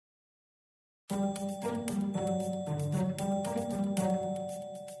What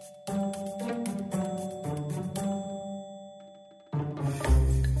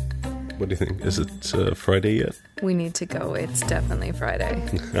do you think? Is it Friday yet? We need to go. It's definitely Friday.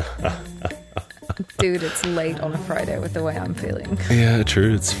 Dude, it's late on a Friday with the way I'm feeling. Yeah,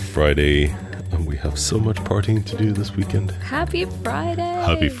 true. It's Friday. And we have so much partying to do this weekend. Happy Friday!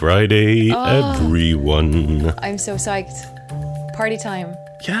 Happy Friday, everyone. I'm so psyched. Party time.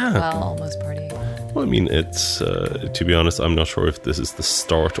 Yeah. Well, almost party. Well, I mean, it's, to be honest, I'm not sure if this is the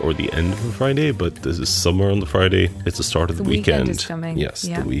start or the end of the Friday, but this is summer on the Friday. It's the start of the weekend. Is coming. Yes,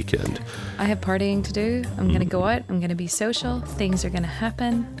 yeah. The weekend. I have partying to do. I'm going to go out. I'm going to be social. Things are going to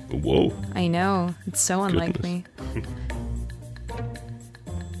happen. Whoa. I know. It's so unlike me.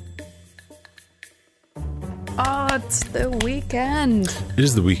 Oh, it's the weekend. It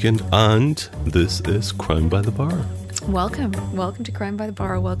is the weekend, and this is Crime by the Bar. Welcome. Welcome to Crime by the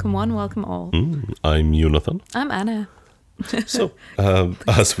Bar. Welcome one, welcome all. I'm Jonathan. I'm Anna. So,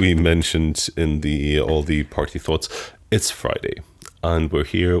 as we mentioned in all the party thoughts, it's Friday, and we're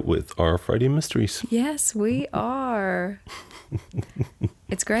here with our Friday mysteries. Yes, we are.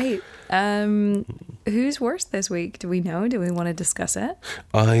 It's great. Who's worse this week? Do we know? Do we want to discuss it?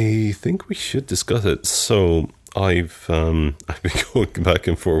 I think we should discuss it. So I've been going back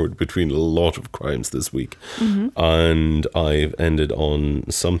and forward between a lot of crimes this week, and I've ended on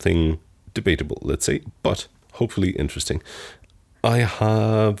something debatable, let's say, but hopefully interesting. I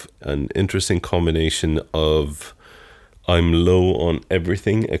have an interesting combination of I'm low on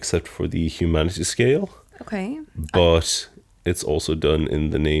everything except for the humanity scale. Okay. But it's also done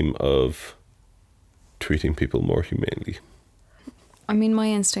in the name of treating people more humanely. I mean, my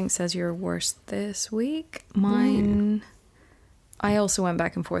instinct says you're worse this week. Mine... I also went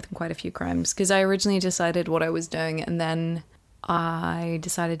back and forth in quite a few crimes because I originally decided what I was doing, and then I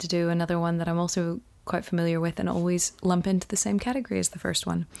decided to do another one that I'm also quite familiar with and always lump into the same category as the first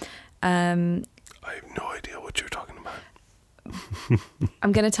one. I have no idea what you're talking about.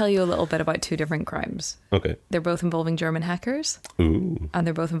 I'm going to tell you a little bit about two different crimes. Okay. They're both involving German hackers. Ooh. And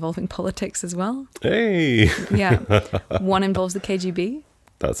they're both involving politics as well. Hey! Yeah. One involves the KGB.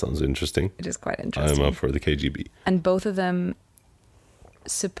 That sounds interesting. It is quite interesting. I'm up for the KGB. And both of them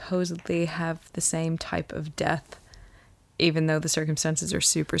supposedly have the same type of death, even though the circumstances are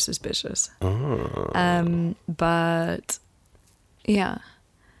super suspicious. Oh. But, yeah.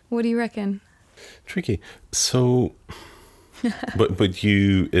 What do you reckon? Tricky. So... but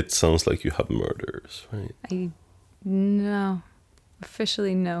you, it sounds like you have murders, right? No.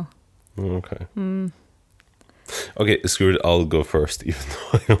 Officially, no. Okay. Okay, screw it. I'll go first, even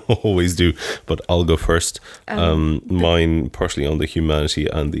though I always do. But I'll go first. Mine partially on the humanity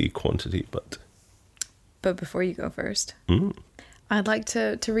and the quantity, but... But before you go first, I'd like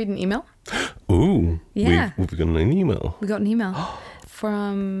to read an email. Ooh. Yeah. We've got an email. We got an email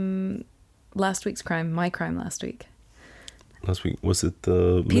from last week's crime, my crime last week. Last week, was it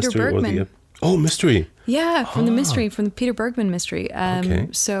the Peter mystery Bergman. or the... Oh, mystery. Yeah, from the mystery, from the Peter Bergman mystery. Okay.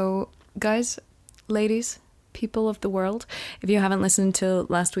 So, guys, ladies, people of the world, if you haven't listened to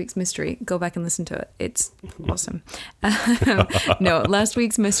last week's mystery, go back and listen to it. It's awesome. No, last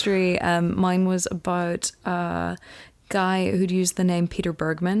week's mystery, mine was about a guy who'd used the name Peter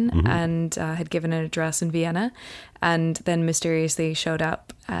Bergman and had given an address in Vienna, and then mysteriously showed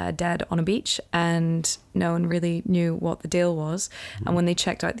up dead on a beach, and no one really knew what the deal was. And when they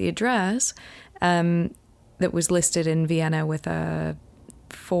checked out the address that was listed in Vienna with a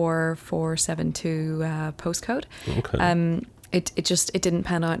 4472 postcode, Okay. It didn't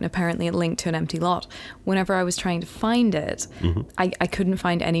pan out, and apparently it linked to an empty lot. Whenever I was trying to find it, I couldn't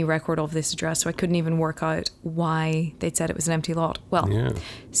find any record of this address, so I couldn't even work out why they'd said it was an empty lot. Well, Yeah.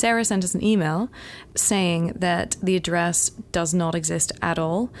 Sarah sent us an email saying that the address does not exist at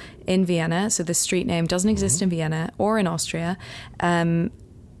all in Vienna, so the street name doesn't exist in Vienna or in Austria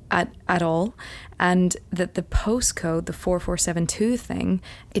at all, and that the postcode, the 4472 thing,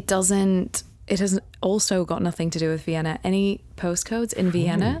 it has also got nothing to do with Vienna. Any postcodes in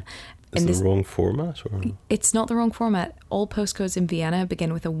Vienna... Is it the wrong format? Or? It's not the wrong format. All postcodes in Vienna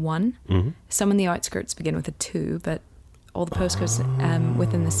begin with a 1. Some in the outskirts begin with a 2, but all the postcodes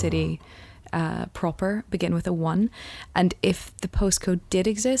within the city proper begin with a 1. And if the postcode did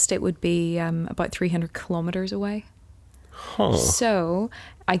exist, it would be about 300 kilometers away. Huh. So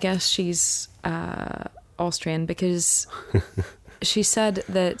I guess she's Austrian, because she said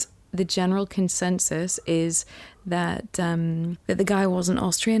that the general consensus is that that the guy wasn't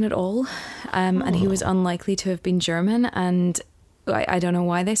Austrian at all, and he was unlikely to have been German. And I don't know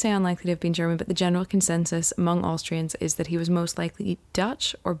why they say unlikely to have been German, but the general consensus among Austrians is that he was most likely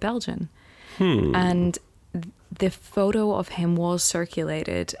Dutch or Belgian. And the photo of him was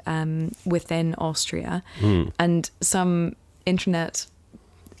circulated within Austria, and some internet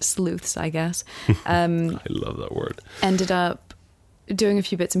sleuths, I guess, I love that word. ended up doing a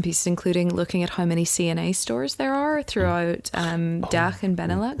few bits and pieces, including looking at how many CNA stores there are throughout DACH and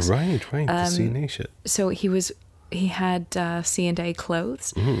Benelux. Right, the CNA shit. So he had C&A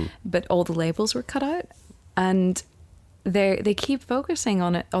clothes, but all the labels were cut out, and they keep focusing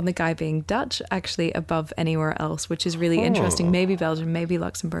on the guy being Dutch actually above anywhere else, which is really interesting. Maybe Belgium, maybe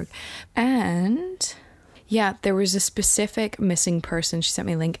Luxembourg. And yeah, there was a specific missing person. She sent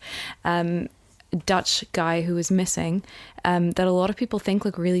me a link. Dutch guy who was missing, that a lot of people think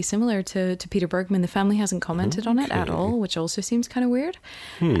look really similar to Peter Bergman. The family hasn't commented on it at all, which also seems kind of weird.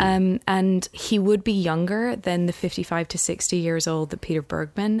 And he would be younger than the 55 to 60 years old that Peter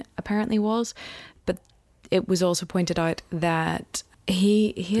Bergman apparently was. But it was also pointed out that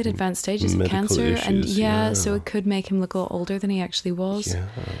he had advanced stages of cancer, issues, and so it could make him look a lot older than he actually was.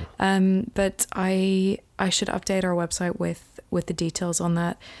 But I should update our website with the details on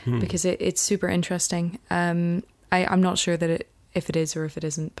that, because it's super interesting. I'm not sure that if it is or if it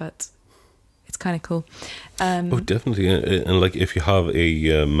isn't, but it's kind of cool. Definitely. And like, if you have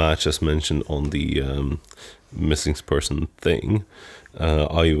a match as mentioned on the missing person thing,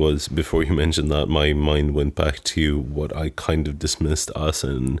 I was, before you mentioned that, my mind went back to what I kind of dismissed as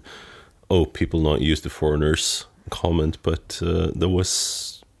people not used to foreigners comment, but there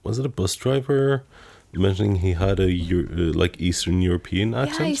was it a bus driver mentioning he had a Eastern European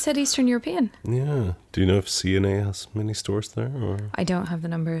accent? Yeah, he said Eastern European. Yeah. Do you know if CNA has many stores there? Or? I don't have the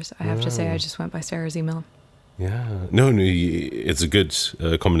numbers. I have to say, I just went by Sarah's email. Yeah. No, it's a good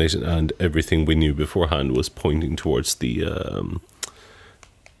combination, and everything we knew beforehand was pointing towards the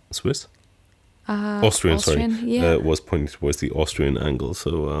Swiss? Austrian, sorry. Yeah. Was pointing towards the Austrian angle,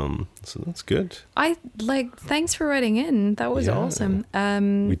 so that's good. Thanks for writing in. That was awesome.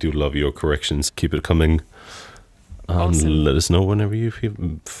 We do love your corrections. Keep it coming. Awesome. Let us know whenever you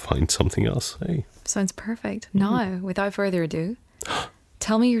find something else. Hey. Sounds perfect. Now, without further ado,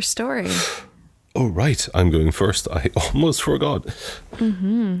 tell me your story. Oh, right. I'm going first. I almost forgot.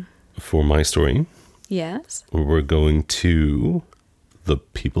 For my story. Yes. We're going to the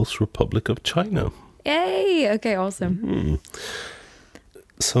People's Republic of China. Yay! Okay, awesome.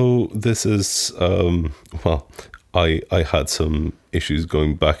 So this is, I had some issues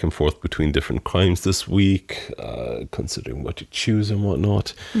going back and forth between different crimes this week, considering what to choose and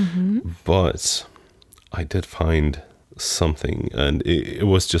whatnot. But I did find something, and it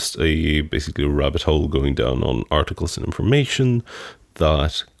was just basically a rabbit hole going down on articles and information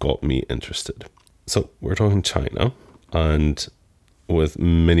that got me interested. So we're talking China, and with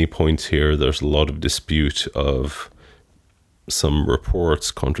many points here, there's a lot of dispute of some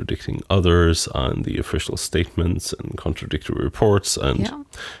reports contradicting others, and the official statements and contradictory reports, and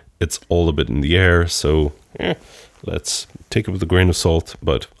it's all a bit in the air. So let's take it with a grain of salt,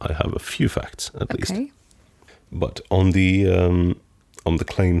 but I have a few facts at least. But on the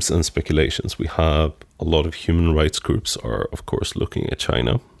claims and speculations, we have a lot of human rights groups are, of course, looking at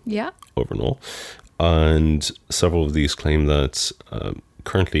China overall. And several of these claim that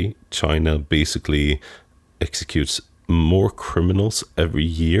currently China basically executes more criminals every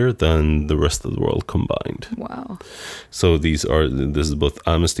year than the rest of the world combined. Wow. So this is both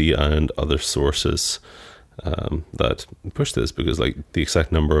Amnesty and other sources that push this, because like the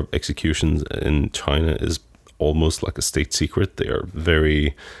exact number of executions in China is almost like a state secret.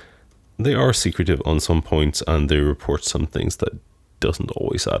 They are secretive on some points, and they report some things that doesn't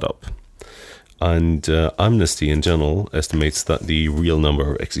always add up. And Amnesty in general estimates that the real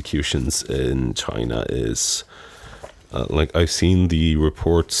number of executions in China is, I've seen the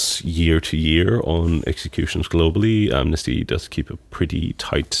reports year to year on executions globally. Amnesty does keep a pretty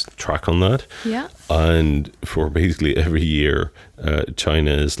tight track on that. Yeah. And for basically every year,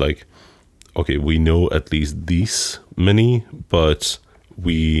 China is like, okay, we know at least these many, but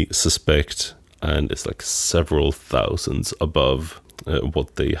we suspect, and it's like several thousands above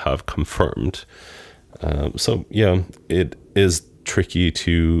what they have confirmed. So yeah, it is tricky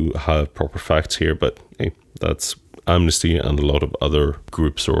to have proper facts here, but hey, that's Amnesty and a lot of other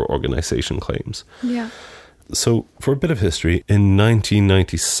groups or organization claims. Yeah. So for a bit of history, in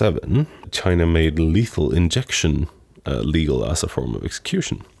 1997, China made lethal injection legal as a form of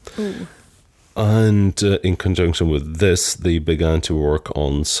execution. Ooh. And in conjunction with this, they began to work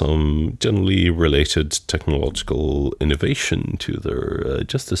on some generally related technological innovation to their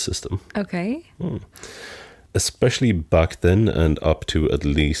justice system. Okay. Especially back then and up to at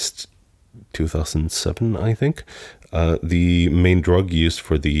least 2007, I think, The main drug used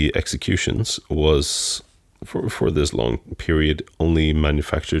for the executions was, for this long period, only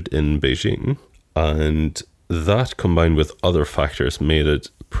manufactured in Beijing. And that, combined with other factors, made it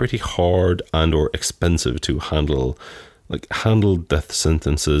pretty hard and or expensive to handle death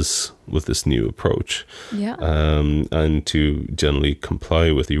sentences with this new approach. Yeah. And to generally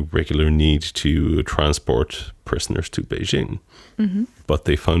comply with the regular need to transport prisoners to Beijing. Mm-hmm. But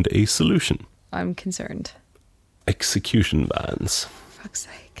they found a solution. I'm concerned. Execution vans. For fuck's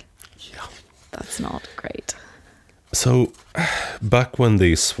sake. Yeah. That's not great. So back when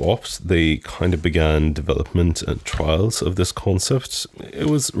they swapped, they kind of began development and trials of this concept. It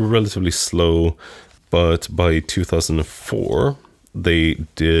was relatively slow, but by 2004, they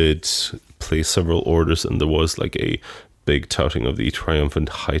did place several orders, and there was like a big touting of the triumphant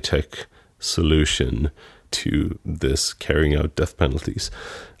high-tech solution to this carrying out death penalties.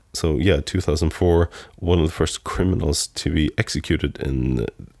 So yeah, 2004, one of the first criminals to be executed in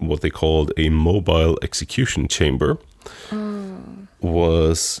what they called a mobile execution chamber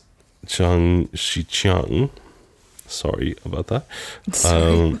was Zhang Xiqiang. Sorry about that.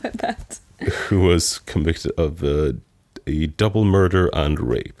 Sorry about that. Who was convicted of a double murder and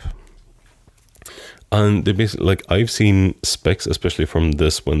rape. And they basically, like, I've seen specs, especially from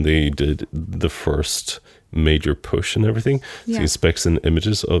this when they did the first major push and everything. Yeah. Seen specs and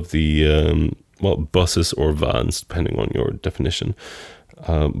images of the buses or vans, depending on your definition.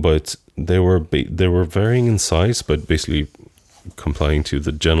 But they were varying in size, but basically complying to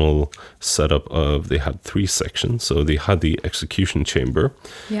the general setup of, they had 3 sections. So they had the execution chamber,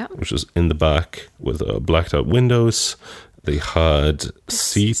 Yeah. which was in the back with blacked out windows. They had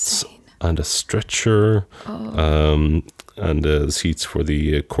seats insane. and a stretcher, and seats for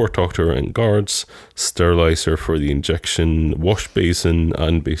the court doctor and guards, sterilizer for the injection, wash basin,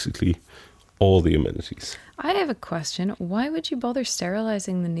 and basically all the amenities. I have a question. Why would you bother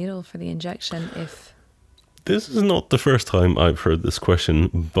sterilizing the needle for the injection if... This is not the first time I've heard this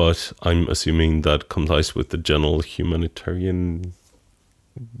question, but I'm assuming that complies with the general humanitarian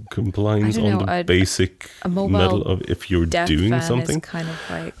compliance I don't on know, the basic a mobile metal of if you're death doing van something. is kind of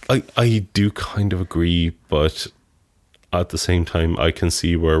like... I do kind of agree, but at the same time, I can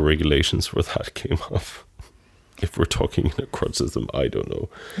see where regulations for that came up. If we're talking in a court system, I don't know.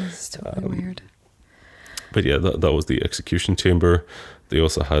 This is totally weird. But yeah, that was the execution chamber. They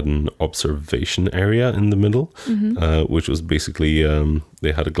also had an observation area in the middle, which was basically,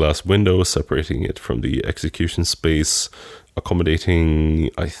 they had a glass window separating it from the execution space, accommodating,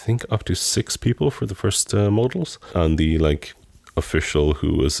 I think, up to 6 people for the first models. And the official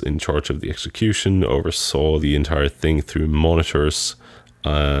who was in charge of the execution oversaw the entire thing through monitors,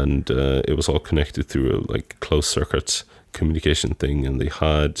 and it was all connected through a closed circuit communication thing, and they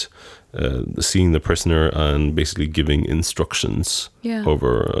had seeing the prisoner and basically giving instructions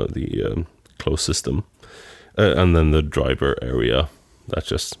over the closed system, and then the driver area, that's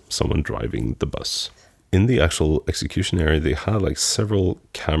just someone driving the bus. In the actual execution area, they had several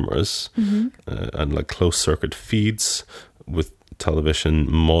cameras and closed circuit feeds with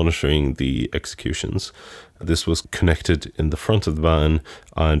television monitoring the executions. This was connected in the front of the van,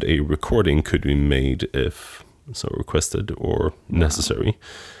 and a recording could be made if so requested or necessary.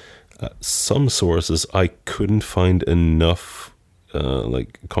 Some sources, I couldn't find enough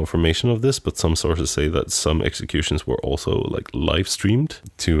confirmation of this, but some sources say that some executions were also live streamed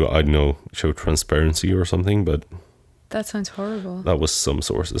to, I don't know, show transparency or something, but That sounds horrible. that was some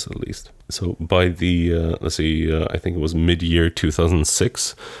sources at least. So by the, I think it was mid-year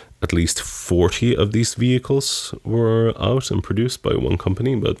 2006, at least 40 of these vehicles were out and produced by one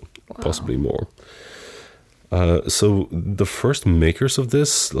company, but possibly more. So the first makers of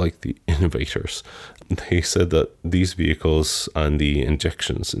this, the innovators, they said that these vehicles and the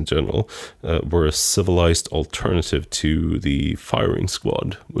injections in general were a civilized alternative to the firing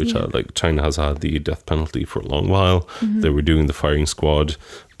squad, which China has had the death penalty for a long while. They were doing the firing squad,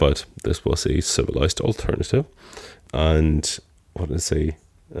 but this was a civilized alternative. And what did I say?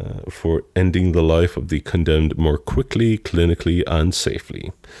 For ending the life of the condemned more quickly, clinically, and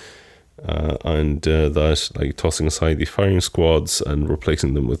safely. That tossing aside the firing squads and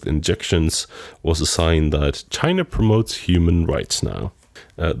replacing them with injections was a sign that China promotes human rights now.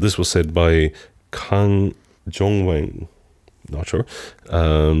 This was said by Kang Zhongwen, not sure,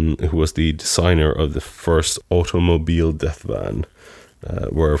 who was the designer of the first automobile death van.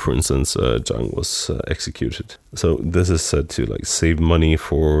 where, for instance, Zhang was executed. So this is said to like save money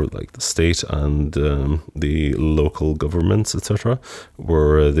for like the state and the local governments, etc.,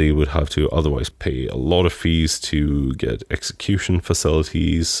 where they would have to otherwise pay a lot of fees to get execution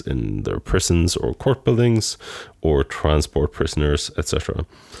facilities in their prisons or court buildings, or transport prisoners, etc.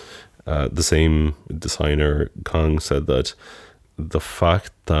 The same designer, Kang, said that the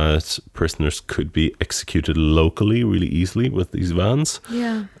fact that prisoners could be executed locally really easily with these vans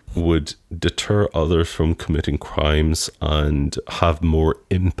would deter others from committing crimes and have more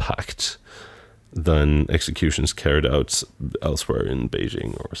impact than executions carried out elsewhere in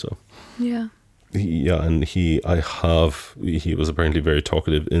Beijing or so. Yeah. Yeah, and he was apparently very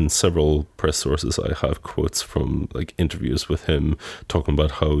talkative in several press sources. I have quotes from like interviews with him talking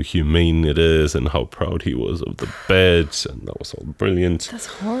about how humane it is and how proud he was of the bed, and that was all brilliant. That's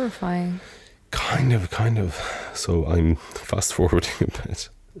horrifying. Kind of. So I'm fast forwarding a bit.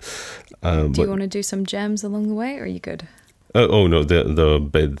 Do you want to do some gems along the way, or are you good? Oh no, the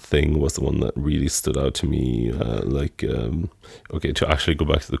bed thing was the one that really stood out to me. Okay, to actually go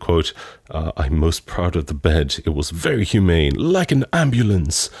back to the quote, I'm most proud of the bed. It was very humane, like an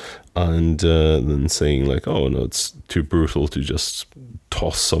ambulance. And then saying like, oh no, it's too brutal to just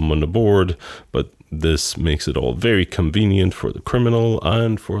toss someone aboard, but this makes it all very convenient for the criminal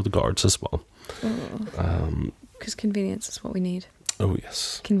and for the guards as well. Because convenience is what we need. Oh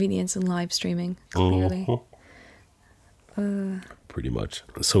yes. Convenience and live streaming, clearly. Pretty much.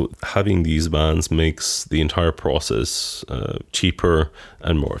 So having these vans makes the entire process cheaper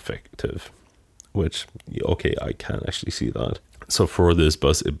and more effective, which, okay, I can actually see that. So for this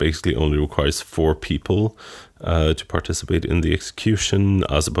bus, it basically only requires 4 people to participate in the execution,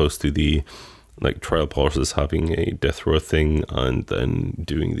 as opposed to the like trial process having a death row thing and then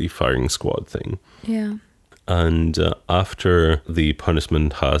doing the firing squad thing. Yeah. And after the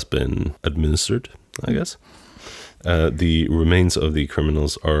punishment has been administered, I guess, the remains of the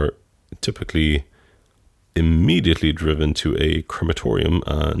criminals are typically immediately driven to a crematorium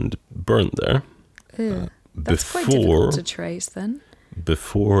and burned there. That's quite difficult to trace then.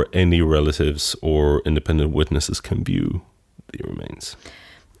 Before any relatives or independent witnesses can view the remains.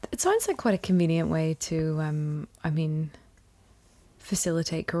 It sounds like quite a convenient way to,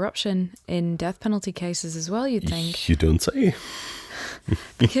 facilitate corruption in death penalty cases as well, you'd think. You don't say.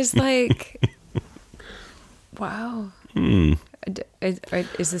 Because, like... Wow.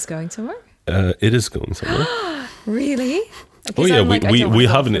 Is this going somewhere? It is going somewhere. Really? Oh yeah, we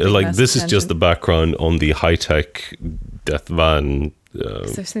haven't, like, this is just the background on the high-tech death van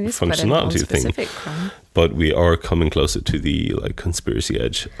functionality thing. Crime. But we are coming closer to the like conspiracy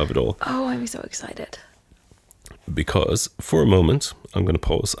edge of it all. Oh, I'm so excited. Because for a moment, I'm going to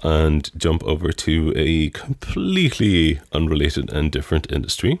pause and jump over to a completely unrelated and different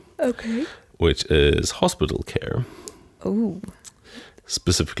industry. Okay. Which is hospital care. Oh.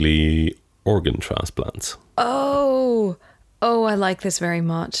 Specifically, organ transplants. Oh, I like this very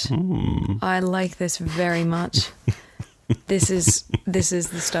much. I like this very much. This is the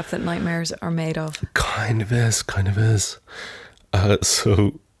stuff that nightmares are made of. Kind of is.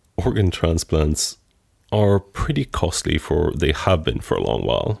 So, organ transplants are pretty costly they have been for a long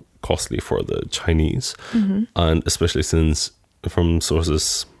while, costly for the Chinese. Mm-hmm. And especially since, from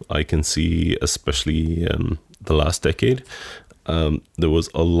sources I can see, especially the last decade, there was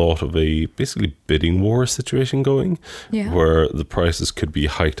a lot of a basically bidding war situation going, where the prices could be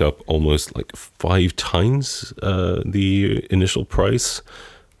hiked up almost like 5 times the initial price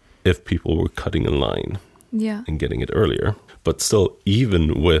if people were cutting in line and getting it earlier. But still,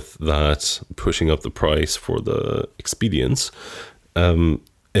 even with that pushing up the price for the expedients,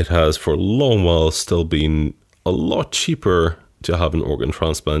 it has for a long while still been a lot cheaper to have an organ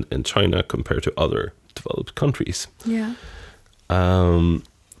transplant in China compared to other developed countries. Yeah.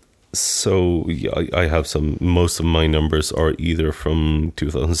 So yeah, I have most of my numbers are either from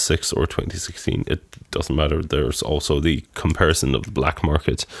 2006 or 2016. It doesn't matter. There's also the comparison of the black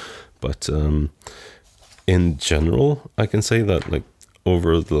market. But in general, I can say that like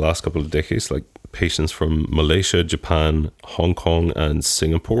over the last couple of decades, like patients from Malaysia, Japan, Hong Kong, and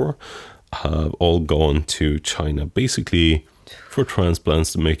Singapore have all gone to China, basically for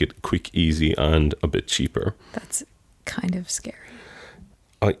transplants to make it quick, easy, and a bit cheaper. That's kind of scary.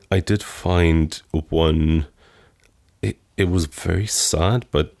 I did find one, it was very sad,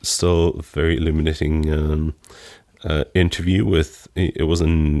 but still very illuminating interview with, it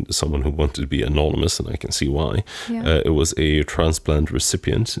wasn't someone who wanted to be anonymous, and I can see why. Yeah. It was a transplant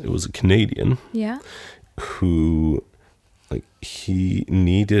recipient. It was a Canadian. Yeah. Who, like, he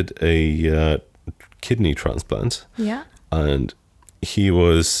needed a kidney transplant. Yeah. And he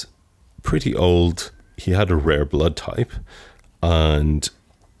was pretty old. He had a rare blood type, and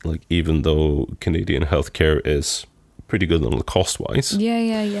like even though Canadian healthcare is pretty good on the cost wise,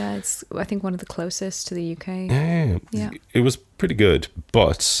 Yeah. It's, I think, one of the closest to the UK. Yeah. it was pretty good.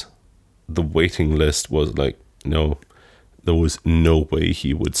 But the waiting list was like, no, there was no way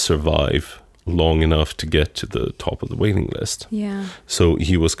he would survive long enough to get to the top of the waiting list. Yeah. So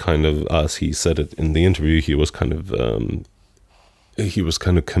he was kind of, as he said it in the interview, he was kind of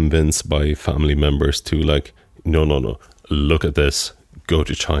convinced by family members to like, no, look at this, go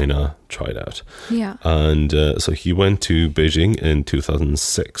to China, try it out. Yeah. And so he went to Beijing in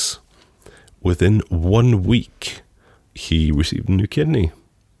 2006. Within 1 week, he received a new kidney.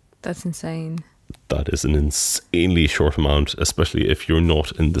 That's insane. That is an insanely short amount, especially if you're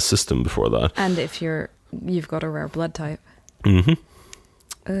not in the system before that. And if you've got a rare blood type.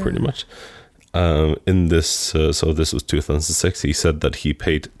 Pretty much. In this, so this was 2006. He said that he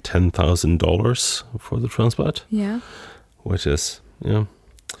paid $10,000 for the transplant. Yeah. Which is,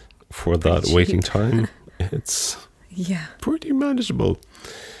 for that cheap. waiting time, it's pretty manageable.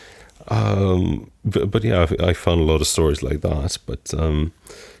 But yeah, I found a lot of stories like that. But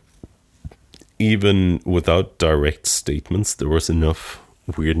even without direct statements, there was enough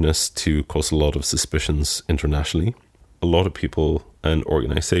weirdness to cause a lot of suspicions internationally. A lot of people and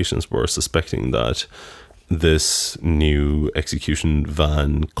organizations were suspecting that this new execution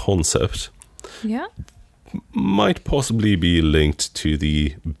van concept might possibly be linked to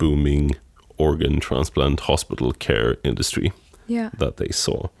the booming organ transplant hospital care industry that they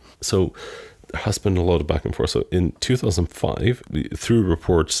saw. So there has been a lot of back and forth. So in 2005, through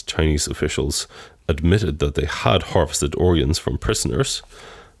reports, Chinese officials admitted that they had harvested organs from prisoners,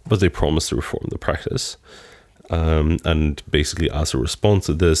 but they promised to reform the practice. And basically, as a response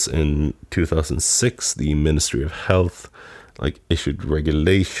to this, in 2006, the Ministry of Health issued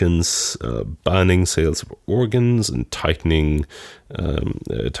regulations banning sales of organs and tightening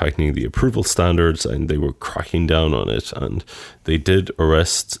the approval standards, and they were cracking down on it. And they did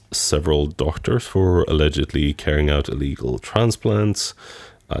arrest several doctors for allegedly carrying out illegal transplants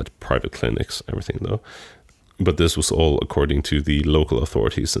at private clinics, everything though. But this was all according to the local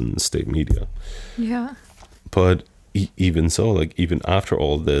authorities and state media. Yeah. But even so, even after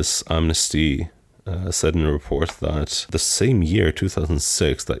all this, Amnesty said in a report that the same year,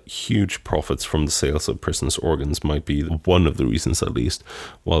 2006, that huge profits from the sales of prisoners' organs might be one of the reasons, at least,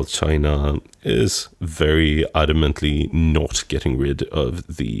 while China is very adamantly not getting rid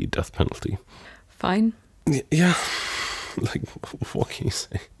of the death penalty. Fine. Yeah. What can you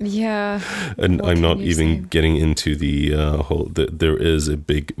say? Yeah. And I'm not even getting into the whole... there is a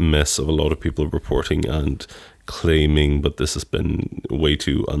big mess of a lot of people reporting and claiming, but this has been way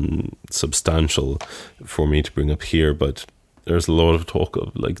too unsubstantial for me to bring up here. But there's a lot of talk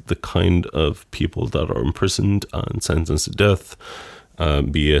of the kind of people that are imprisoned and sentenced to death,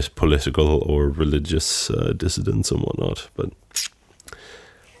 be it political or religious dissidents and whatnot. But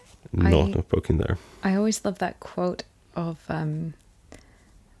not a poking there. I always love that quote of, in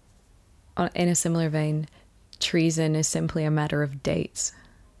a similar vein, treason is simply a matter of dates.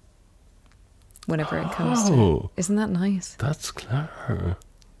 Whenever it comes to... Isn't that nice? That's clever.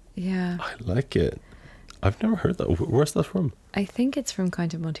 Yeah. I like it. I've never heard that. Where's that from? I think it's from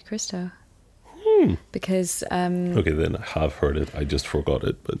Count of Monte Cristo. Because... okay, then I have heard it. I just forgot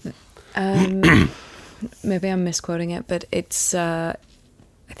it. But maybe I'm misquoting it, but it's... I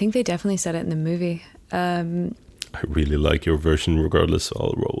think they definitely said it in the movie. I really like your version regardless, so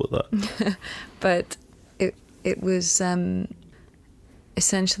I'll roll with that. But it was...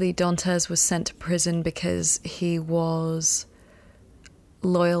 essentially, Dantes was sent to prison because he was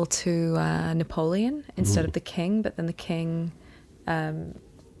loyal to Napoleon instead of the king, but then the king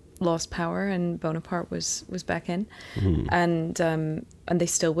lost power and Bonaparte was back in, and they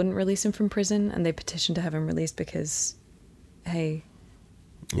still wouldn't release him from prison, and they petitioned to have him released because, hey,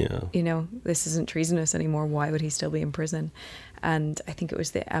 this isn't treasonous anymore. Why would he still be in prison? And I think it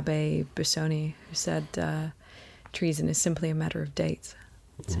was the Abbé Busoni who said treason is simply a matter of dates.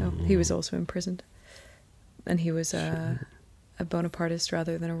 So he was also imprisoned, and he was a Bonapartist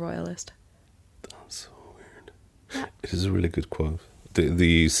rather than a royalist. That's so weird. Yeah. It is a really good quote.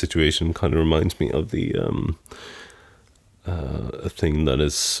 The situation kind of reminds me of the a thing that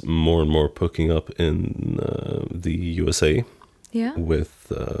is more and more poking up in the USA. Yeah.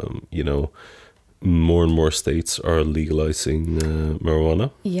 With more and more states are legalizing marijuana.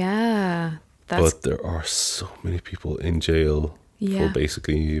 Yeah. But there are so many people in jail Yeah. for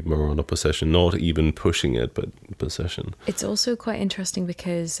basically marijuana possession, not even pushing it, but possession. It's also quite interesting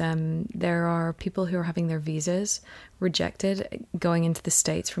because there are people who are having their visas rejected going into the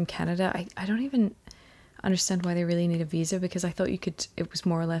States from Canada. I don't even understand why they really need a visa, because I thought it was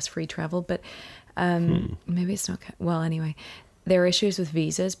more or less free travel, but maybe it's not. Well, anyway, there are issues with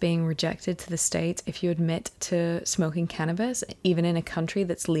visas being rejected to the States if you admit to smoking cannabis, even in a country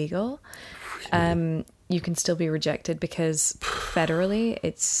that's legal. You can still be rejected because federally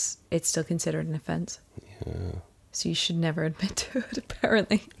it's still considered an offence. Yeah. So you should never admit to it,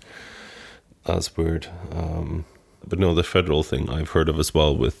 apparently. That's weird. But no, the federal thing I've heard of as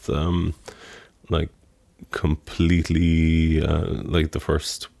well with like completely like the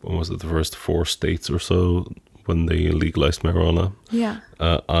first 4 states or so when they legalized marijuana. Yeah.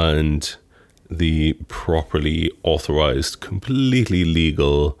 And the properly authorized, completely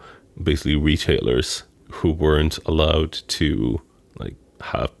legal, basically retailers who weren't allowed to like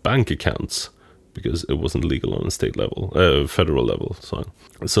have bank accounts because it wasn't legal on a state level, federal level.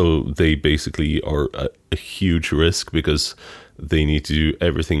 So they basically are a huge risk because they need to do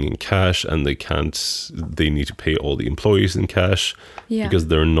everything in cash, and they need to pay all the employees in cash because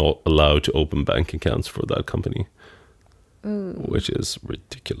they're not allowed to open bank accounts for that company. Ooh. Which is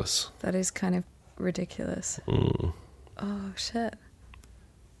ridiculous. That is kind of ridiculous. Oh, shit.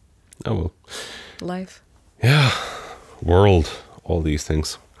 Oh, well. Life. Yeah. World. All these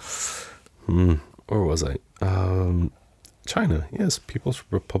things. Where was I? China. Yes. People's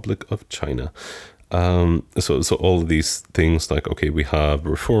Republic of China. So all of these things, like, okay, we have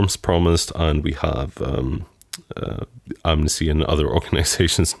reforms promised, and we have Amnesty and other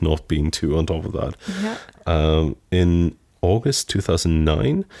organizations not being too on top of that. Yeah. In August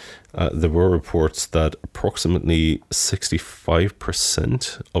 2009, there were reports that approximately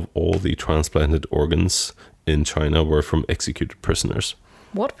 65% of all the transplanted organs in China were from executed prisoners.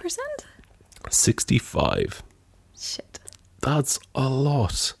 What percent? 65. Shit. That's a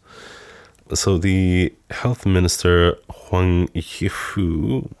lot. So the health minister, Huang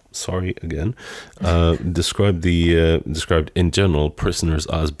Yifu, sorry again, described in general prisoners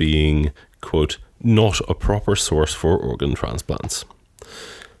as being, quote, not a proper source for organ transplants.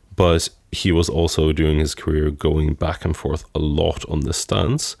 But he was also during his career going back and forth a lot on this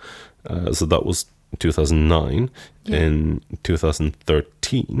stance. So that was 2009. Yeah. In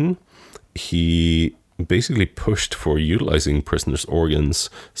 2013, he basically pushed for utilizing prisoners' organs,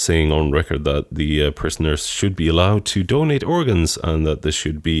 saying on record that the prisoners should be allowed to donate organs and that this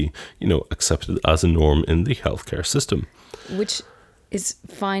should be, accepted as a norm in the healthcare system. Which is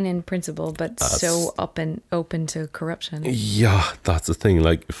fine in principle, but so open to corruption. Yeah, that's the thing.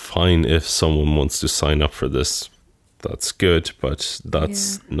 Like, fine if someone wants to sign up for this, that's good, but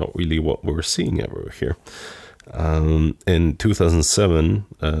that's not really what we're seeing ever here. In 2007,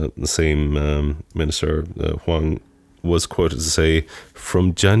 the same minister, Huang, was quoted to say,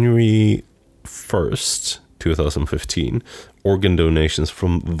 from January 1st, 2015, organ donations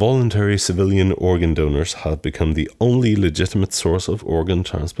from voluntary civilian organ donors have become the only legitimate source of organ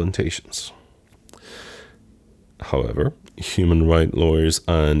transplantations. However, human rights lawyers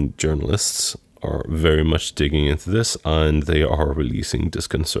and journalists are very much digging into this, and they are releasing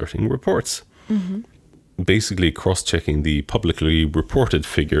disconcerting reports. Mm-hmm. Basically cross-checking the publicly reported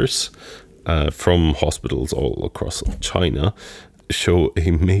figures from hospitals all across China show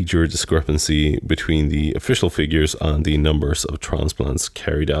a major discrepancy between the official figures and the numbers of transplants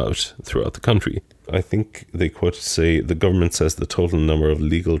carried out throughout the country. I think they quote say the government says the total number of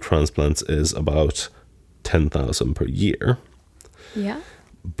legal transplants is about 10,000 per year. Yeah.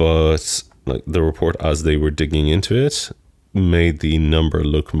 But like the report, as they were digging into it, made the number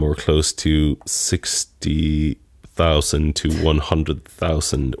look more close to 60,000 to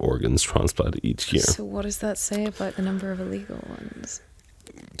 100,000 organs transplanted each year. So what does that say about the number of illegal ones?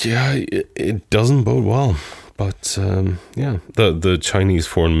 Yeah, it doesn't bode well. But the Chinese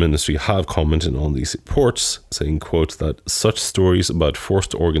Foreign Ministry have commented on these reports, saying, quote, that such stories about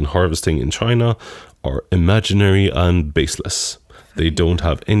forced organ harvesting in China are imaginary and baseless. They don't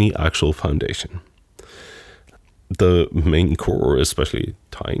have any actual foundation. The main core, especially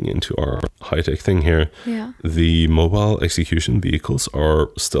tying into our high-tech thing here, the mobile execution vehicles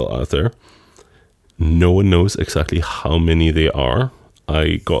are still out there. No one knows exactly how many they are.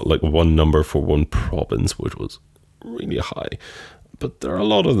 I got like one number for one province, which was really high. But there are a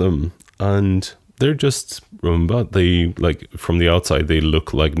lot of them. And they're just, remember, they, like, from the outside, they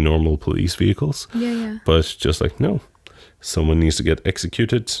look like normal police vehicles. Yeah. But just like, no, someone needs to get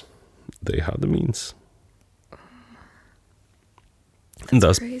executed. They have the means.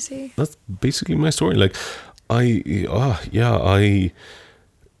 That's crazy. That's basically my story. Like, I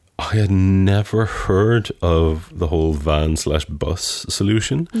had never heard of the whole van/bus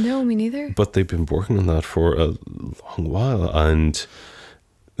solution. No, me neither. But they've been working on that for a long while, and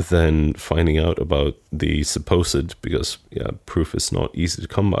then finding out about the supposed, because proof is not easy to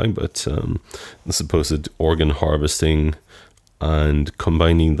come by, but the supposed organ harvesting, and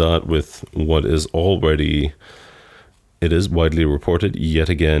combining that with what is already, it is widely reported, yet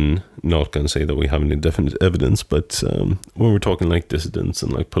again, not going to say that we have any definite evidence, but when we're talking like dissidents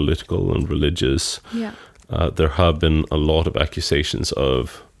and like political and religious, there have been a lot of accusations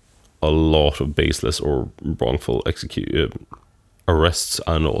of a lot of baseless or wrongful arrests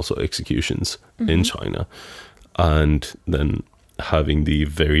and also executions in China. And then having the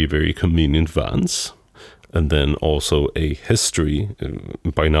very, very convenient vans, and then also a history,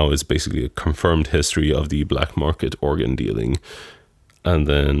 by now it's basically a confirmed history of the black market organ dealing. And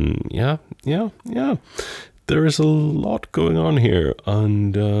then, there is a lot going on here.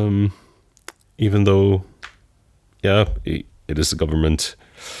 And even though, it is the government,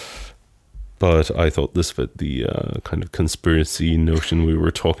 but I thought this fit the kind of conspiracy notion we were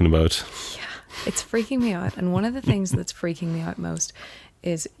talking about. Yeah, it's freaking me out. And one of the things that's freaking me out most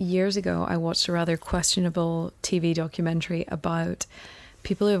is years ago, I watched a rather questionable TV documentary about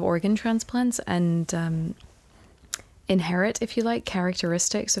people who have organ transplants and inherit, if you like,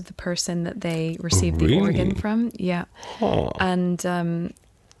 characteristics of the person that they receive the organ from. Yeah. Huh. And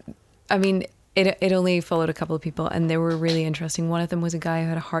I mean, it only followed a couple of people, and they were really interesting. One of them was a guy who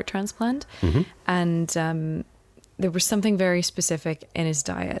had a heart transplant, and there was something very specific in his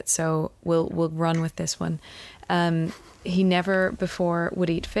diet. So we'll run with this one. He never before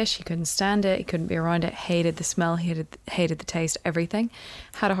would eat fish. He couldn't stand it. He couldn't be around it. Hated the smell. Hated the taste. Everything.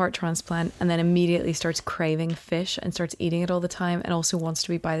 Had a heart transplant, and then immediately starts craving fish and starts eating it all the time, and also wants to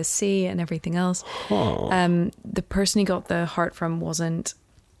be by the sea and everything else. The person he got the heart from wasn't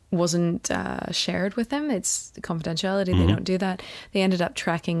shared with them. It's confidentiality. They don't do that. They ended up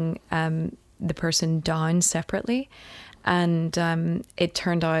tracking the person down separately. And it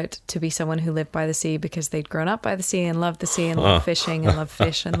turned out to be someone who lived by the sea because they'd grown up by the sea and loved the sea and loved fishing and loved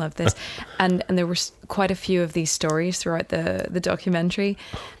fish and loved this. And there were quite a few of these stories throughout the documentary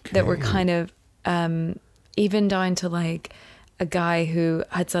that were kind of even down to like a guy who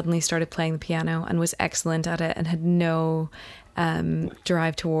had suddenly started playing the piano and was excellent at it and had no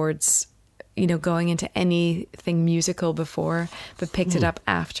drive towards going into anything musical before, but picked it up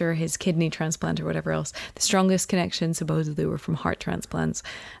after his kidney transplant or whatever else. The strongest connections supposedly were from heart transplants.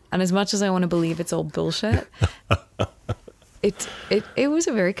 And as much as I want to believe it's all bullshit, it was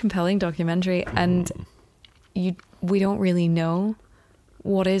a very compelling documentary, and we don't really know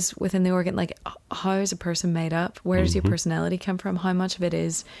what is within the organ. Like, how is a person made up? Where does your personality come from? How much of it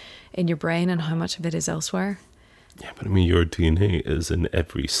is in your brain and how much of it is elsewhere? Yeah, but I mean, your DNA is in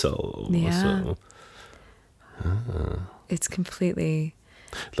every cell. Yeah. So. It's completely...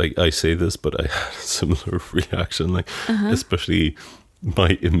 Like, I say this, but I had a similar reaction. Like, especially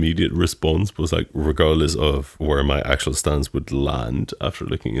my immediate response was like, regardless of where my actual stance would land after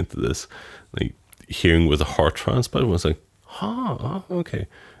looking into this, like, hearing with a heart transplant was like, okay.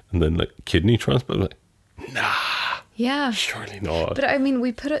 And then, like, kidney transplant, like, nah. Yeah. Surely not. But I mean,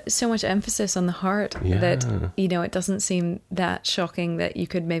 we put so much emphasis on the heart that, it doesn't seem that shocking that you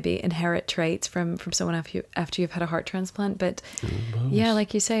could maybe inherit traits from someone after you've had a heart transplant. But yeah,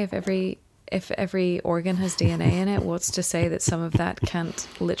 like you say, if every organ has DNA in it, what's to say that some of that can't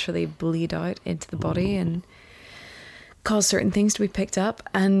literally bleed out into the body and cause certain things to be picked up?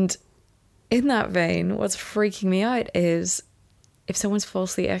 And in that vein, what's freaking me out is if someone's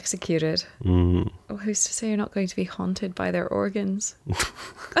falsely executed, who's to say you're not going to be haunted by their organs?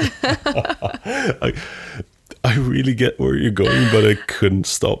 I really get where you're going, but I couldn't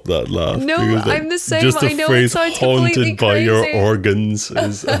stop that laugh. No, I'm the same. Just the I know phrase it sounds completely "haunted by crazy. your organs"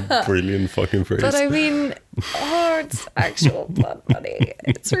 is a brilliant fucking phrase. But I mean, it's actual blood money.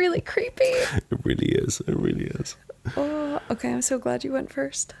 It's really creepy. It really is. It really is. Oh, okay. I'm so glad you went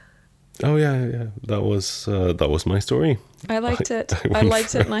first. Oh yeah. That was my story. I liked it. I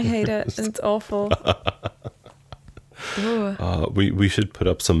liked it, and I hate it. And it's awful. We should put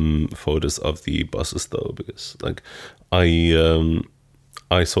up some photos of the buses though, because like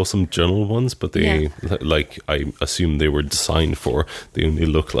I saw some journal ones, but they like I assume they were designed for. They only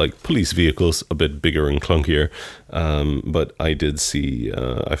look like police vehicles, a bit bigger and clunkier. But I did see.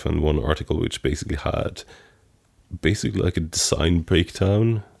 I found one article which basically had like a design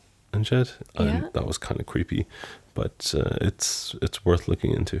breakdown and shit, and that was kind of creepy. But it's worth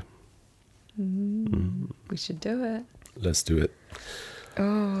looking into. We should do it. Let's do it.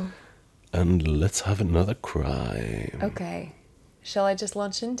 Oh, and let's have another crime. Okay. Shall I just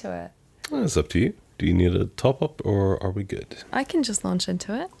launch into it? Well, it's up to you. Do you need a top up or are we good? I can just launch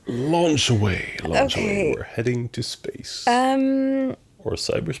into it. Launch away. Launch Okay. away. We're heading to space. Or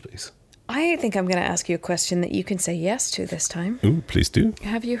cyberspace. I think I'm going to ask you a question that you can say yes to this time. Ooh, please do.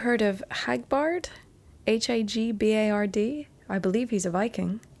 Have you heard of Hagbard? Hagbard? I believe he's a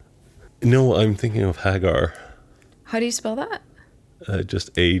Viking. No, I'm thinking of Hagar. How do you spell that?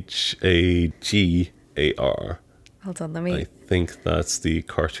 Just Hagar. Hold on, I think that's the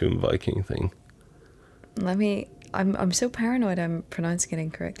cartoon Viking thing. I'm so paranoid I'm pronouncing it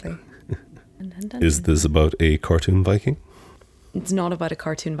incorrectly. Is this about a cartoon Viking? It's not about a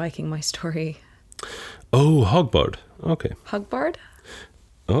cartoon Viking, my story. Oh, Hogbard. Okay. Hagbard?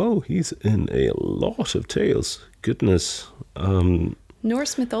 Oh, he's in a lot of tales. Goodness.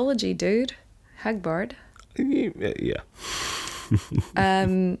 Norse mythology, dude. Hagbard. Yeah.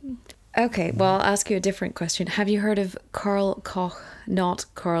 Okay, well, I'll ask you a different question. Have you heard of Karl Koch? Not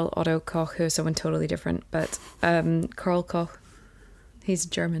Karl Otto Koch, who is someone totally different, but Karl Koch. He's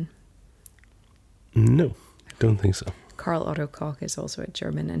German. No, I don't think so. Karl Otto Koch is also a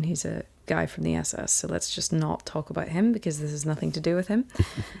German, and he's a guy from the SS, so let's just not talk about him because this has nothing to do with him.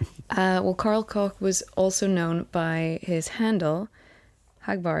 Well, Karl Koch was also known by his handle,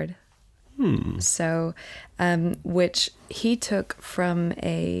 Hagbard. So, which he took from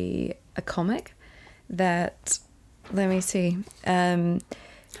a comic that, let me see.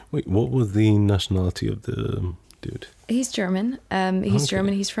 Wait, what was the nationality of the dude? He's German. He's Okay.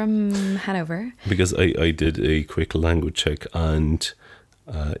 German. He's from Hanover. Because I did a quick language check, and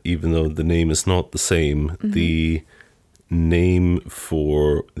even though the name is not the same, the name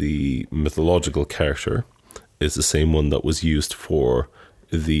for the mythological character is the same one that was used for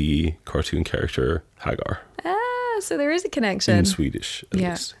the cartoon character Hagar So there is a connection. in Swedish, at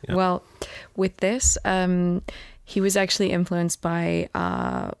least. Yeah. Well, with this, he was actually influenced by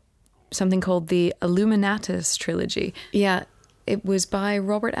something called the Illuminatus trilogy. Yeah, it was by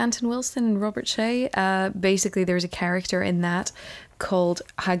Robert Anton Wilson and Robert Shea. Basically, there was a character in that called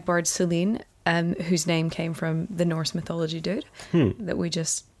Hagbard Selene, whose name came from the Norse mythology dude that we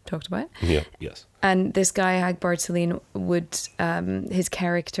just talked about. Yeah, yes. And this guy, Hagbard Selene, would, his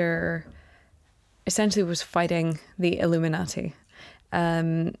character essentially was fighting the Illuminati.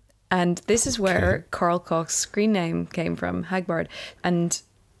 And this is where Karl Koch's screen name came from, Hagbard. And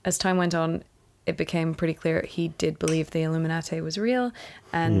as time went on, it became pretty clear he did believe the Illuminati was real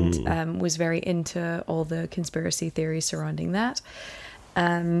and was very into all the conspiracy theories surrounding that.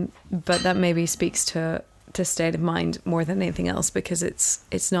 But that maybe speaks to state of mind more than anything else, because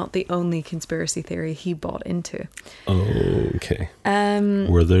it's not the only conspiracy theory he bought into. Okay.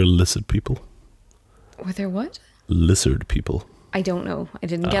 Were there lizard people? Were there what? Lizard people. I don't know. I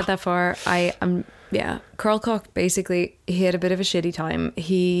didn't get that far. Karl Koch, basically, he had a bit of a shitty time.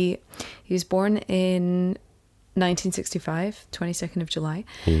 He was born in 1965, 22nd of July,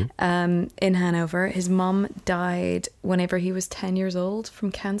 in Hanover. His mum died whenever he was 10 years old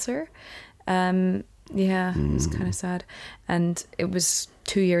from cancer. Yeah, it was kind of sad. And it was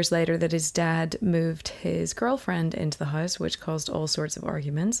 2 years later that his dad moved his girlfriend into the house, which caused all sorts of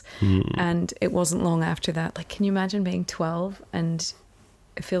arguments. And it wasn't long after that. Like, can you imagine being 12 and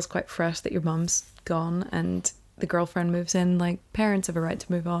it feels quite fresh that your mum's gone and the girlfriend moves in? Like, parents have a right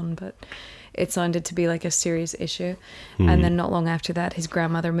to move on, but it sounded to be like a serious issue. And then not long after that, his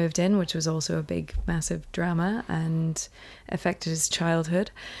grandmother moved in, which was also a big, massive drama and affected his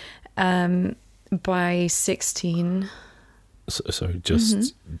childhood. By 16... Sorry,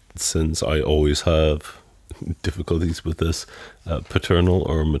 just since I always have difficulties with this, paternal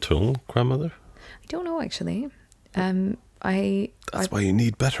or maternal grandmother? I don't know, actually. That's why you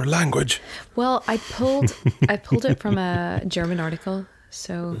need better language. Well, I pulled it from a German article,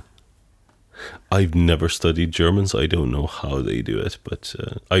 so... I've never studied German, so I don't know how they do it, but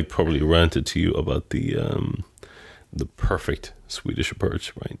I probably ranted to you about the perfect Swedish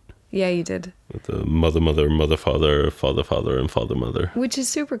approach, right? Yeah, you did. With the mother, father, father, and father, mother. Which is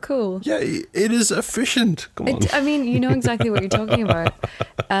super cool. Yeah, it is efficient. Come on. I mean, you know exactly what you're talking about.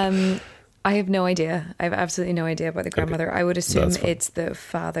 I have no idea. I have absolutely no idea about the grandmother. Okay. I would assume it's the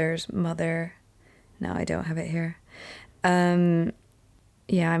father's mother. No, I don't have it here.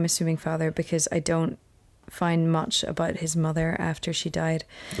 Yeah, I'm assuming father because I don't find much about his mother after she died.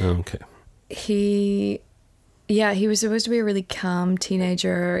 Okay. He was supposed to be a really calm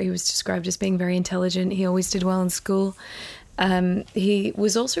teenager. He was described as being very intelligent. He always did well in school. He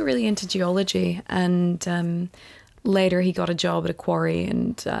was also really into geology, and later he got a job at a quarry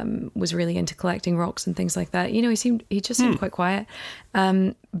and was really into collecting rocks and things like that. You know, he just seemed quite quiet.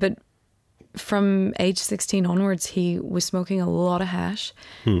 But from age 16 onwards, he was smoking a lot of hash,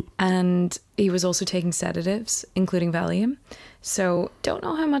 and he was also taking sedatives, including Valium. So don't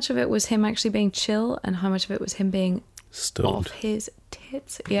know how much of it was him actually being chill and how much of it was him being Stoned. off his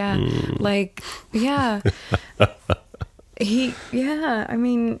tits. Yeah. Like, yeah. I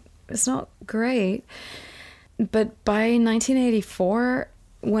mean, it's not great. But by 1984,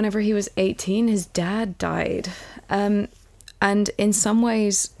 whenever he was 18, his dad died. And in some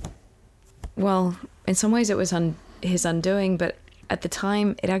ways, it was his undoing, but at the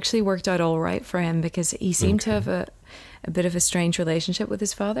time, it actually worked out all right for him because he seemed to have a bit of a strange relationship with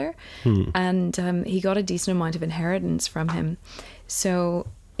his father, and he got a decent amount of inheritance from him. So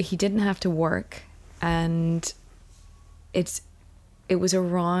he didn't have to work, and it was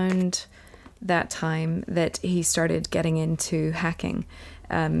around that time that he started getting into hacking.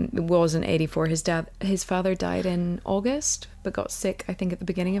 It was in 84. His father died in August, but got sick, I think, at the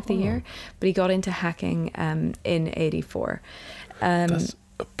beginning of the year. But he got into hacking in 84. That's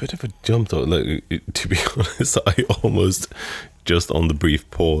a bit of a jump, though. Like, to be honest, I almost just on the brief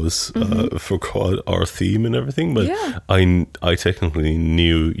pause forgot our theme and everything. But Yeah. I technically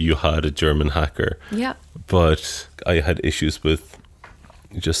knew you had a German hacker. Yeah. But I had issues with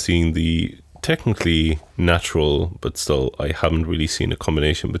just seeing the technically natural, but still, I haven't really seen a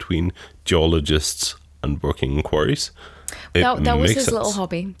combination between geologists and working in quarries. That was makes his sense. little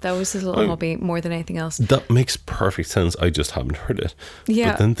hobby. That was his little hobby more than anything else. That makes perfect sense. I just haven't heard it.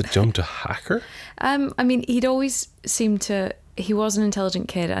 Yeah. But then the jump to hacker? I mean, he'd always seemed to... He was an intelligent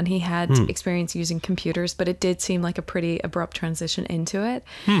kid and he had experience using computers, but it did seem like a pretty abrupt transition into it.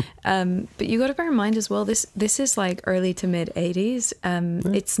 But you got to bear in mind as well, this is like early to mid 80s.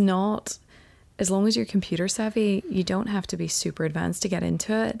 It's not... As long as you're computer savvy, you don't have to be super advanced to get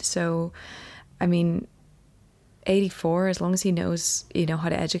into it. So, I mean, 84, as long as he knows, how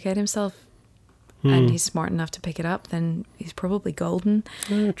to educate himself and he's smart enough to pick it up, then he's probably golden.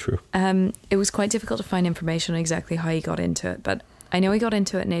 True. It was quite difficult to find information on exactly how he got into it, but I know he got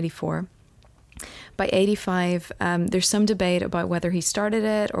into it in 84. By 85, there's some debate about whether he started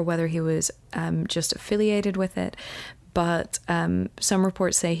it or whether he was just affiliated with it. But some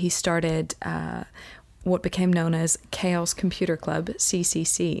reports say he started what became known as Chaos Computer Club,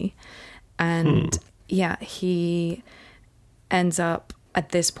 CCC. And he ends up at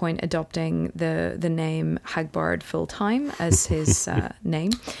this point adopting the name Hagbard full-time as his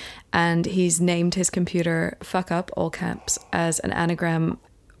name. And he's named his computer Fuck Up, all caps, as an anagram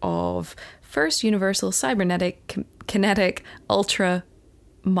of First Universal Cybernetic Kinetic Ultra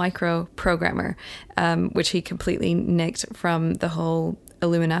Micro Programmer, which he completely nicked from the whole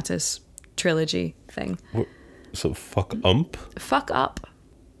Illuminatus trilogy thing. So fuck up.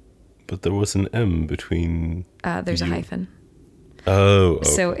 But there was an M between. There's a hyphen. Oh. Okay.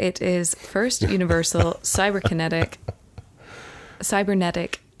 So it is First Universal Cybernetic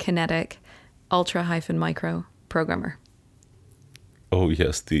Kinetic Ultra Micro Programmer. Oh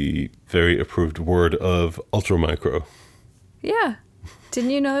yes, the very approved word of ultramicro. Yeah.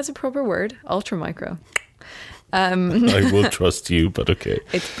 Didn't you know that's a proper word? Ultramicro. I will trust you, but okay.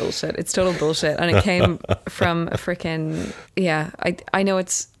 It's bullshit. It's total bullshit. And it came from a freaking... Yeah, I know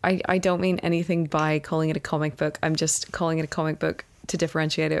it's... I don't mean anything by calling it a comic book. I'm just calling it a comic book to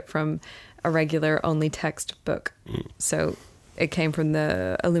differentiate it from a regular only text book. So it came from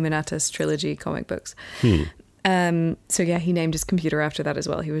the Illuminatus trilogy comic books. So yeah, he named his computer after that as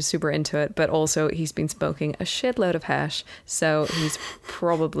well. He was super into it, but also he's been smoking a shitload of hash, so he's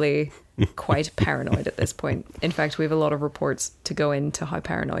probably quite paranoid at this point. In fact, we have a lot of reports to go into how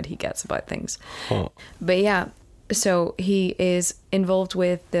paranoid he gets about things. But yeah, so he is involved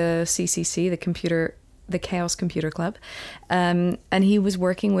with the CCC, the Chaos Computer Club, and he was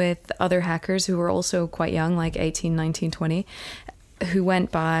working with other hackers who were also quite young, like 18, 19, 20, who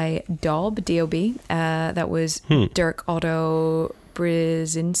went by Dob, D-O-B. That was Dirk Otto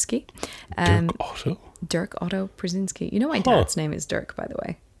Brzezinski. Dirk Otto Brzezinski. You know my dad's name is Dirk, by the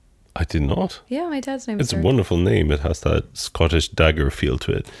way. I did not. Yeah, my dad's name is It's Dirk. a wonderful name. It has that Scottish dagger feel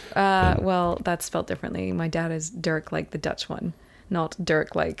to it. Well, that's spelled differently. My dad is Dirk like the Dutch one, not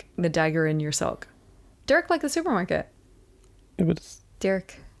Dirk like the dagger in your sock. Dirk like the supermarket. Yeah, but it's...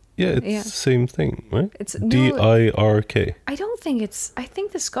 Dirk. Yeah, it's the same thing, right? It's D-I-R-K. I don't think it's... I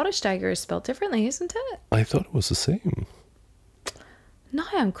think the Scottish dagger is spelled differently, isn't it? I thought it was the same. No,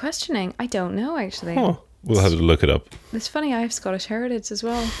 I'm questioning. I don't know, actually. We'll have to look it up. It's funny, I have Scottish heritage as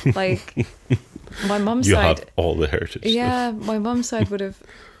well. Like, my mum's You side... have all the heritage. Yeah, my mum's side would have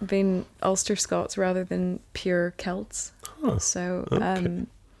been Ulster Scots rather than pure Celts. So, okay.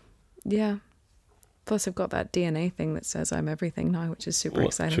 yeah. Plus, I've got that DNA thing that says I'm everything now, which is super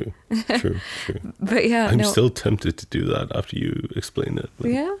exciting. True. But yeah, I'm still tempted to do that after you explain it.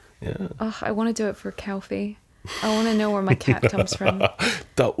 But yeah? Yeah. Oh, I want to do it for Calfee. I want to know where my cat comes from.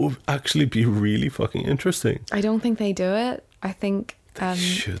 That would actually be really fucking interesting. I don't think they do it. I think... They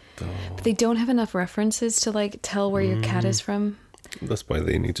should, though. But they don't have enough references to, like, tell where your cat is from. That's why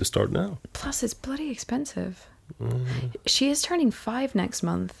they need to start now. Plus, it's bloody expensive. She is turning 5 next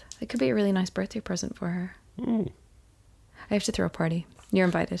month. It could be a really nice birthday present for her. I have to throw a party. You're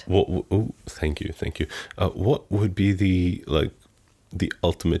invited. Oh, thank you. What would be the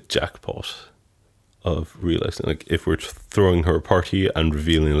ultimate jackpot of realizing, like, if we're throwing her a party and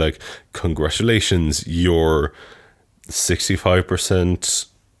revealing, like, congratulations, you're 65%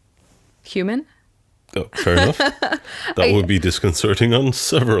 human? Oh, fair enough. That would be disconcerting on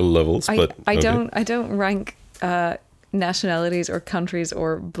several levels. But I don't rank nationalities or countries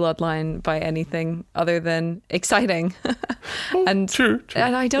or bloodline by anything other than exciting. And true.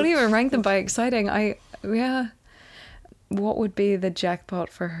 And I don't even rank them by exciting. What would be the jackpot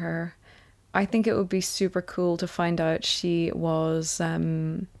for her? I think it would be super cool to find out she was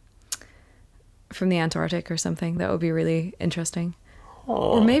from the Antarctic or something. That would be really interesting.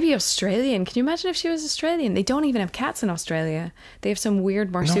 Or maybe Australian. Can you imagine if she was Australian? They don't even have cats in Australia. They have some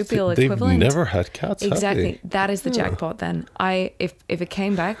weird marsupial equivalent. They've never had cats. Exactly. That is the jackpot then. If it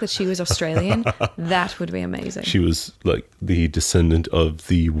came back that she was Australian, that would be amazing. She was like the descendant of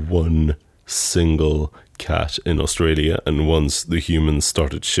the one single cat in Australia, and once the humans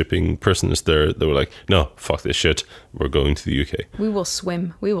started shipping prisoners there, they were like, no, fuck this shit, we're going to the UK. We will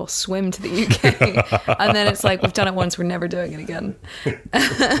swim to the UK. And then it's like, we've done it once, we're never doing it again.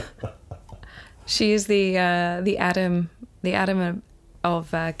 She is the Adam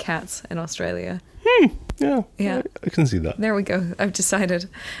of cats in Australia. Yeah, I can see that. There we go. I've decided.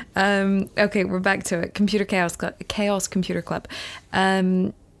 Okay, we're back to it. Chaos Computer Club.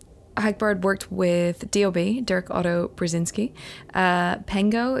 Hagbard worked with DOB, Dirk Otto Brzezinski,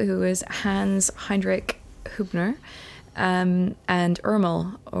 Pengo, who is Hans Heinrich Hubner, and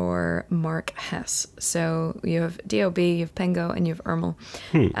Ermel, or Mark Hess. So you have DOB, you have Pengo, and you have Ermel,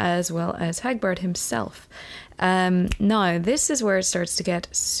 as well as Hagbard himself. Now, this is where it starts to get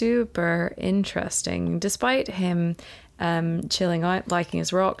super interesting. Despite him chilling out, liking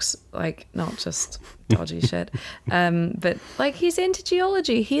his rocks, like, not just dodgy shit, but like, he's into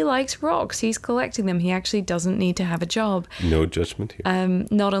geology, he likes rocks, he's collecting them, he actually doesn't need to have a job. No judgment here.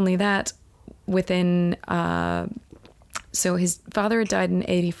 Not only that, within so his father had died in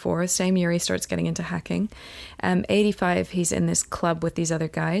 84, same year he starts getting into hacking. 85, he's in this club with these other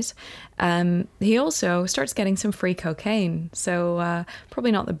guys. He also starts getting some free cocaine. So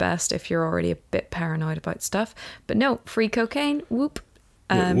probably not the best if you're already a bit paranoid about stuff. But no, free cocaine, whoop.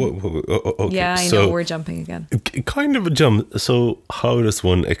 Okay, yeah, I know, we're jumping again. Kind of a jump. So how does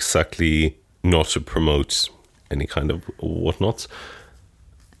one exactly, not to promote any kind of whatnots,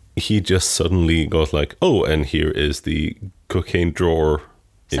 he just suddenly got like, oh, and here is the cocaine drawer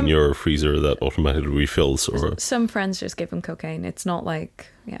in your freezer that automatically refills? Or some friends just give him cocaine. It's not like,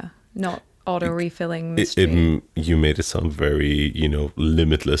 not auto-refilling mystery. You made it sound very,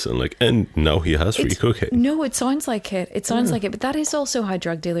 limitless and like, and now he has free cocaine. No, it sounds like it. It sounds like it. But that is also how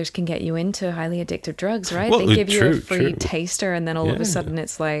drug dealers can get you into highly addictive drugs, right? Well, they give you a free taster, and then all of a sudden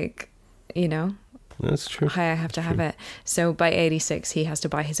it's like, That's true. I have to have it. So by 86, he has to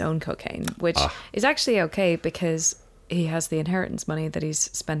buy his own cocaine, which is actually okay because he has the inheritance money that he's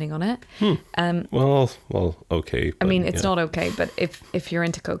spending on it. Well, okay. I mean, it's not okay, but if you're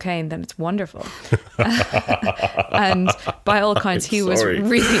into cocaine, then it's wonderful. And by all accounts, he was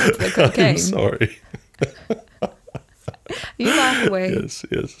really into the cocaine. I'm sorry. You laugh away.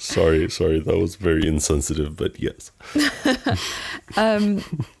 Yes. Sorry. That was very insensitive, but yes.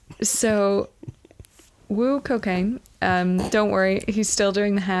 So, woo cocaine. Don't worry, he's still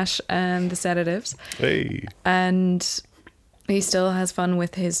doing the hash and the sedatives. Hey. And he still has fun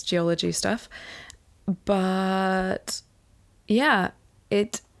with his geology stuff. But yeah,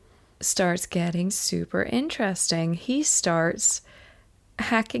 it starts getting super interesting. He starts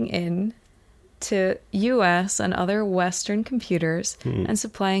hacking in to US and other Western computers and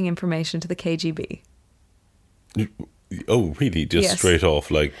supplying information to the KGB. Oh, really? Just straight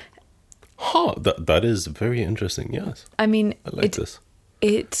off, like, that is very interesting, yes. I mean, I like this.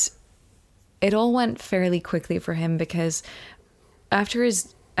 It all went fairly quickly for him because after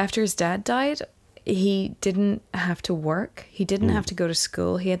his dad died, he didn't have to work. He didn't have to go to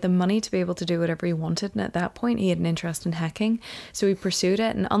school. He had the money to be able to do whatever he wanted. And at that point, he had an interest in hacking. So he pursued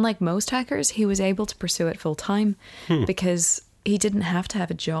it. And unlike most hackers, he was able to pursue it full time because he didn't have to have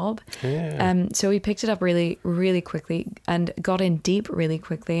a job. Yeah. So he picked it up really, really quickly and got in deep really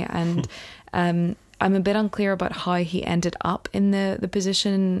quickly. And I'm a bit unclear about how he ended up in the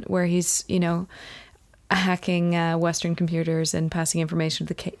position where he's, you know, hacking Western computers and passing information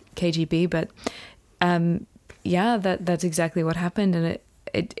to the KGB. But yeah, that's exactly what happened. And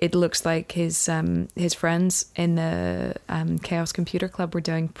it looks like his friends in the Chaos Computer Club were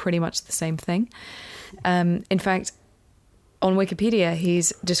doing pretty much the same thing. In fact, on Wikipedia,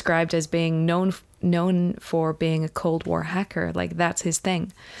 he's described as being known for being a Cold War hacker. Like, that's his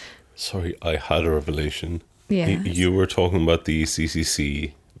thing. Sorry, I had a revelation. Yeah. You were talking about the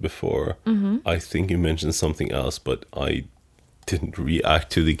CCC before. Mm-hmm. I think you mentioned something else, but I didn't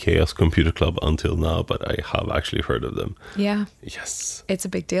react to the Chaos Computer Club until now, but I have actually heard of them. Yeah. Yes. It's a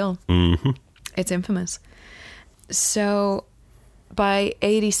big deal. Mm-hmm. It's infamous. So by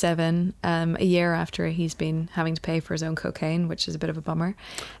 87, a year after he's been having to pay for his own cocaine, which is a bit of a bummer,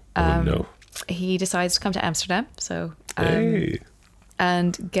 No. he decides to come to Amsterdam. So Hey.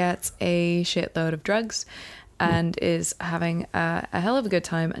 and gets a shitload of drugs and is having a hell of a good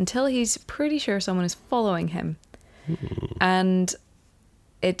time until he's pretty sure someone is following him. And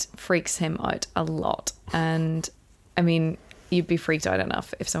it freaks him out a lot. And I mean, you'd be freaked out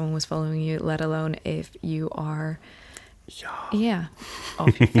enough if someone was following you, let alone if you are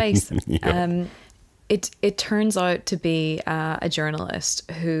off your face. Yeah. It turns out to be a journalist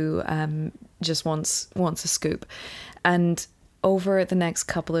who just wants a scoop. And over the next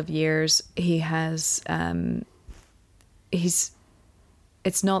couple of years, he has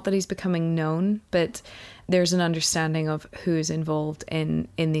it's not that he's becoming known, but there's an understanding of who's involved in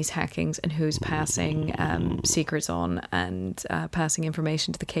these hackings and who's passing secrets on and passing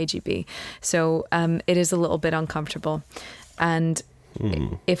information to the KGB. So it is a little bit uncomfortable. And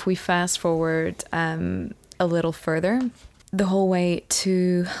if we fast forward a little further, the whole way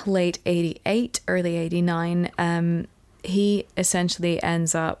to late 88, early 89, he essentially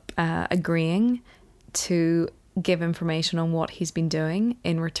ends up agreeing to give information on what he's been doing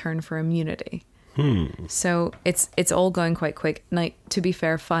in return for immunity. So it's all going quite quick. Now, to be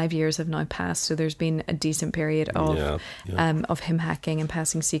fair, 5 years have now passed, so there's been a decent period of him hacking and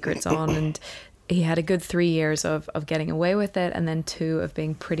passing secrets on, and he had a good 3 years of getting away with it, and then 2 of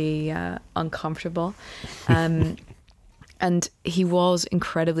being pretty uncomfortable. And he was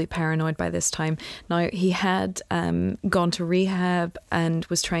incredibly paranoid by this time. Now, he had gone to rehab and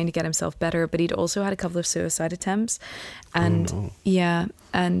was trying to get himself better, but he'd also had a couple of suicide attempts. And he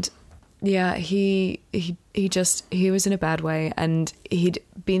was in a bad way, and he'd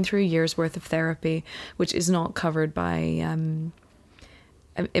been through a year's worth of therapy, which is not covered by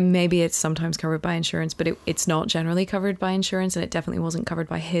maybe it's sometimes covered by insurance, but it's not generally covered by insurance, and it definitely wasn't covered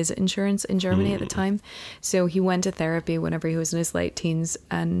by his insurance in Germany at the time. So he went to therapy whenever he was in his late teens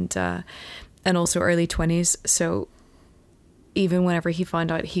and also early 20s. So even whenever he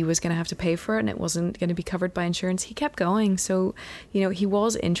found out he was going to have to pay for it and it wasn't going to be covered by insurance, he kept going. So, you know, he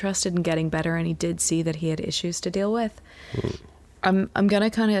was interested in getting better, and he did see that he had issues to deal with. I'm going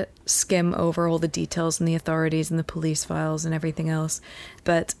to kind of skim over all the details and the authorities and the police files and everything else.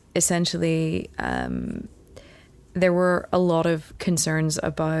 But essentially, there were a lot of concerns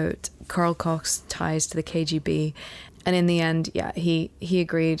about Karl Koch's ties to the KGB. And in the end, he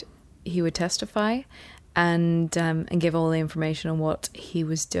agreed he would testify and give all the information on what he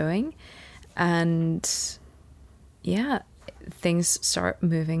was doing. And yeah, things start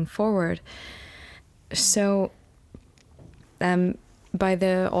moving forward. So by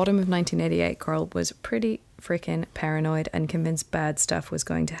the autumn of 1988, Karl was pretty freaking paranoid and convinced bad stuff was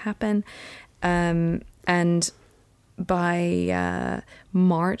going to happen. And by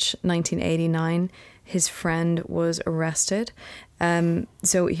March 1989, his friend was arrested.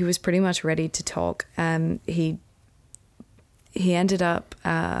 So he was pretty much ready to talk. He ended up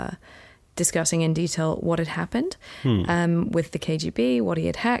discussing in detail what had happened with the KGB, what he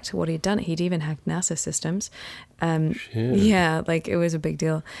had hacked, what he had done. He'd even hacked NASA systems. Yeah, like it was a big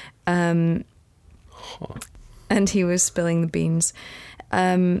deal. And he was spilling the beans.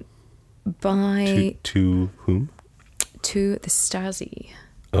 To whom? To the Stasi.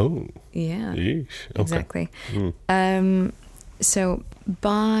 Oh. Yeah. Yeesh. Okay. Exactly. So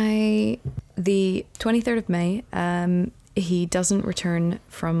by the 23rd of May, he doesn't return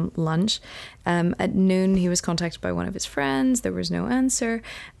from lunch. At noon, he was contacted by one of his friends. There was no answer.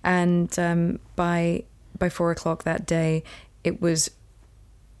 And by 4 o'clock that day, it was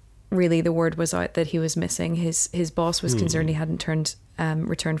really, the word was out that he was missing. His boss was concerned he hadn't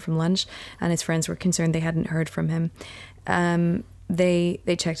returned from lunch, and his friends were concerned they hadn't heard from him. They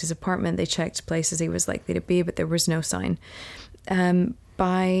checked his apartment. They checked places he was likely to be, but there was no sign.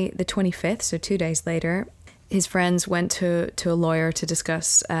 By the 25th, so 2 days later, his friends went to a lawyer to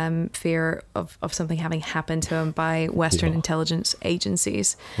discuss fear of something having happened to him by Western intelligence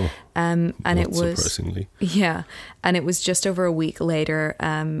agencies. And it was surprisingly. Yeah. And it was just over a week later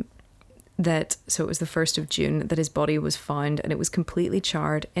so it was the 1st of June that his body was found, and it was completely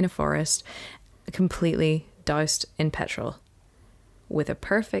charred in a forest, completely doused in petrol, with a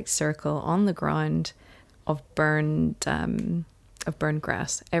perfect circle on the ground of burned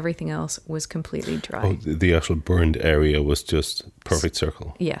grass. Everything else was completely dry. Oh, the actual burned area was just perfect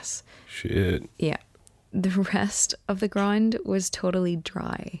circle. Yes. Shit. Yeah. The rest of the ground was totally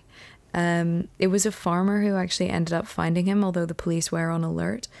dry. It was a farmer who actually ended up finding him, although the police were on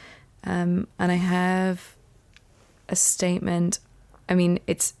alert. And I have a statement. I mean,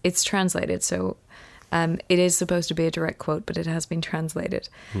 it's translated, so it is supposed to be a direct quote, but it has been translated.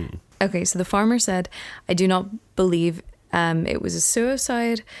 Okay, so the farmer said, "I do not believe it was a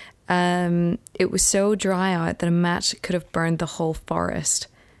suicide. It was so dry out that a match could have burned the whole forest.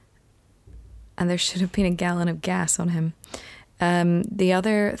 And there should have been a gallon of gas on him." The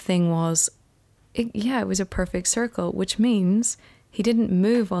other thing was, it was a perfect circle, which means he didn't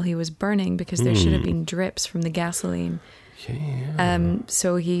move while he was burning, because there should have been drips from the gasoline. Yeah.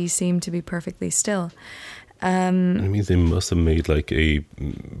 So he seemed to be perfectly still. I mean, they must have made like a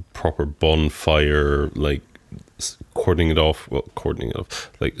proper bonfire, like cordoning it off,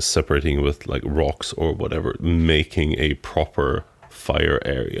 like separating with like rocks or whatever, making a proper fire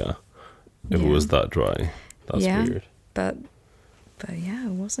area. If it was that dry. That's weird. But yeah,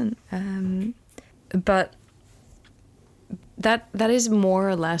 it wasn't. But that is more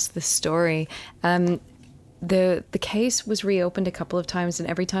or less the story. The case was reopened a couple of times, and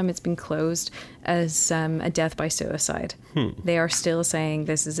every time it's been closed as a death by suicide. They are still saying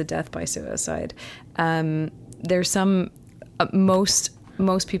this is a death by suicide. There's some most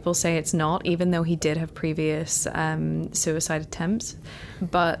people say it's not, even though he did have previous suicide attempts.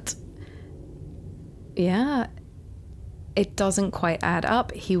 But yeah, it doesn't quite add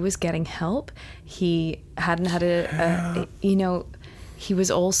up. He was getting help. He hadn't had he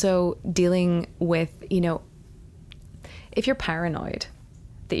was also dealing with, if you're paranoid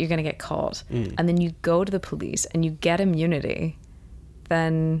that you're going to get caught, and then you go to the police and you get immunity,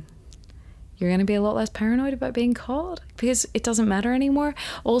 then you're going to be a lot less paranoid about being caught, because it doesn't matter anymore.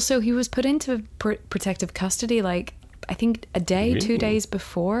 Also, he was put into protective custody, like, I think a day, Really? 2 days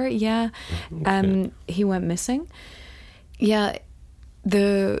before. Yeah. Okay. He went missing. Yeah.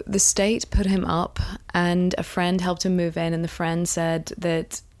 The state put him up, and a friend helped him move in, and the friend said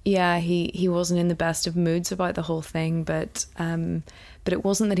that, yeah, he wasn't in the best of moods about the whole thing, but it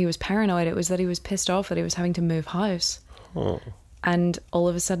wasn't that he was paranoid, it was that he was pissed off that he was having to move house. Oh. And all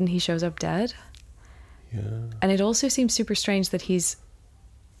of a sudden he shows up dead. Yeah. And it also seems super strange that he's,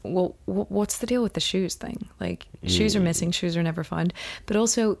 well, what's the deal with the shoes thing? Like, shoes are missing, shoes are never found. But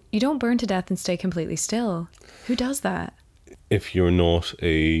also, you don't burn to death and stay completely still. Who does that? If you're not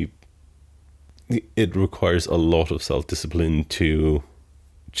it requires a lot of self-discipline to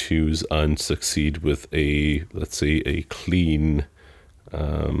choose and succeed with let's say a clean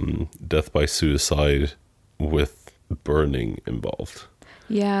death by suicide with burning involved.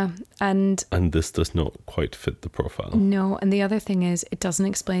 Yeah, and this does not quite fit the profile. No, and the other thing is, it doesn't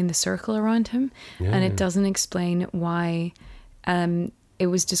explain the circle around him, and it Yeah. doesn't explain why it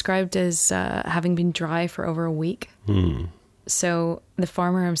was described as having been dry for over a week. So the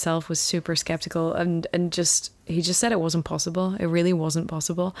farmer himself was super skeptical, and he just said it wasn't possible. It really wasn't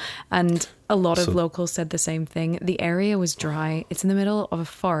possible. And a lot of locals said the same thing. The area was dry. It's in the middle of a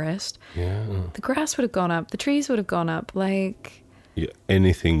forest. Yeah. The grass would have gone up. The trees would have gone up. Like, Yeah,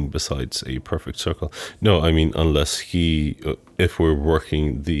 anything besides a perfect circle. No, I mean, unless if we're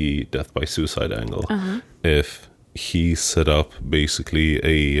working the death by suicide angle, if he set up basically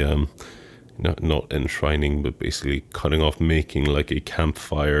a, not enshrining, but basically cutting off, making like a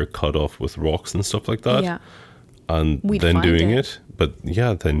campfire cut off with rocks and stuff like that, yeah. and We'd then find doing it. it. But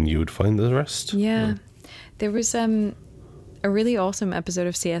yeah, then you would find the rest. Yeah. There was a really awesome episode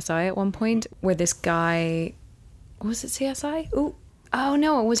of CSI at one point where this guy, was it CSI? Oh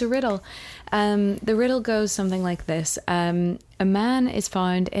no, it was a riddle. The riddle goes something like this. A man is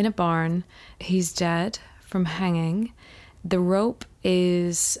found in a barn. He's dead from hanging. The rope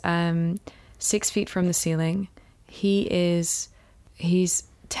is 6 feet from the ceiling. He's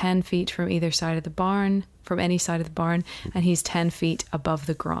 10 feet from either side of the barn, from any side of the barn, and he's 10 feet above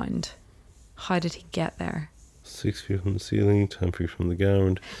the ground. How did he get there? 6 feet from the ceiling, 10 feet from the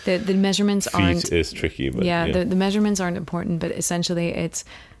ground. The measurements Feet aren't... is tricky, but The measurements aren't important, but essentially it's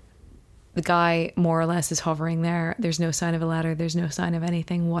the guy more or less is hovering there. There's no sign of a ladder. There's no sign of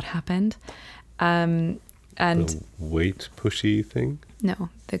anything. What happened? And The weight pushy thing? no,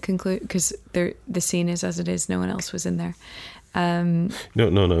 because the scene is as it is. No one else was in there. No,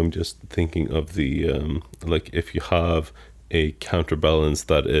 I'm just thinking of the, like if you have a counterbalance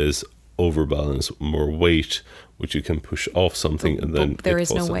that is overbalance, more weight, which you can push off something and then... There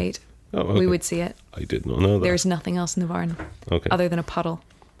is no weight. Oh, okay. We would see it. I did not know that. There's nothing else in the barn Okay. other than a puddle.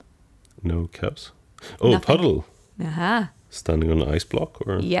 No cows? Oh, Nothing. puddle. Aha. Standing on an ice block?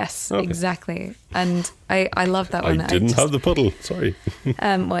 Or Yes, Okay. exactly. And I love that one. I didn't have the puddle, sorry.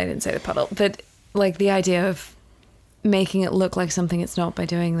 Well, I didn't say the puddle, but like the idea of making it look like something it's not by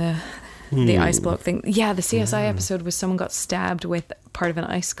doing the ice block thing. Yeah, the CSI episode was someone got stabbed with part of an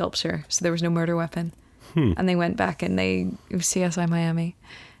ice sculpture, so there was no murder weapon. And they went back and it was CSI Miami.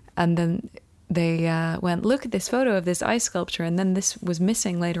 And then they went, look at this photo of this ice sculpture, and then this was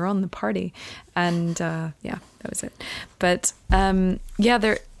missing later on in the party. And yeah, that was it. But yeah,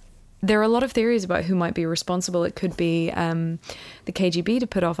 there are a lot of theories about who might be responsible. It could be the KGB to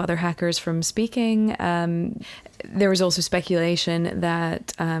put off other hackers from speaking. There was also speculation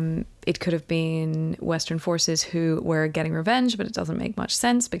that it could have been Western forces who were getting revenge, but it doesn't make much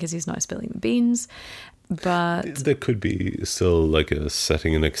sense because he's now spilling the beans. But There could be still like a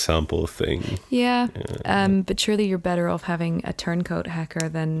setting an example thing. yeah, but surely you're better off having a turncoat hacker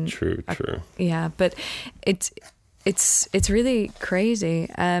than True. yeah. But it's really crazy.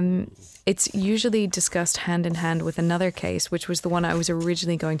 It's usually discussed hand in hand with another case, which was the one I was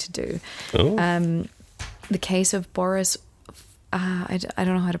originally going to do. Oh. The case of Boris, I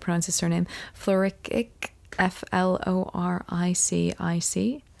don't know how to pronounce his surname, Floricic,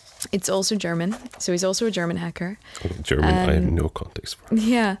 Floricic. It's also German, so he's also a German hacker. German, I have no context for.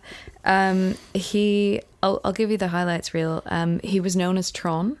 Yeah. I'll give you the highlights reel. He was known as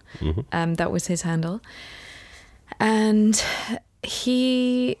Tron. That was his handle. And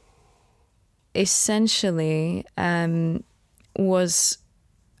he essentially was,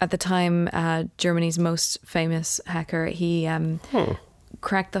 at the time, Germany's most famous hacker. He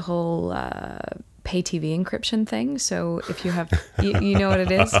cracked the whole pay TV encryption thing. So if you have, you know what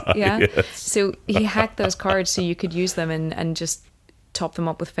it is? Yeah. Yes. So he hacked those cards so you could use them and just top them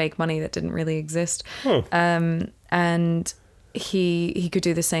up with fake money that didn't really exist. And he could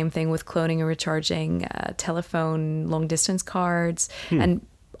do the same thing with cloning and recharging telephone long distance cards and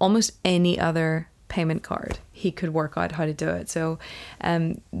almost any other payment card. He could work out how to do it. So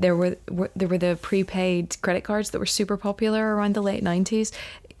there were the prepaid credit cards that were super popular around the late 90s.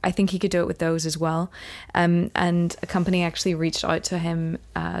 I think he could do it with those as well. And a company actually reached out to him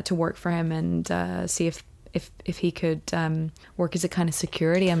to work for him and see if he could work as a kind of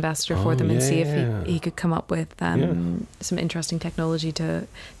security ambassador for them and see if he could come up with some interesting technology to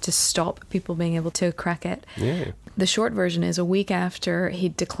stop people being able to crack it. Yeah. The short version is a week after he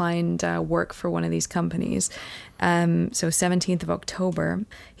declined work for one of these companies, so 17th of October,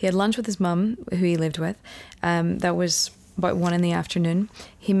 he had lunch with his mum, who he lived with. That was about 1 p.m.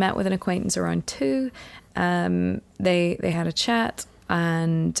 He met with an acquaintance around 2. They had a chat,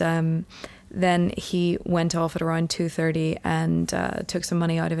 and then he went off at around 2:30 and took some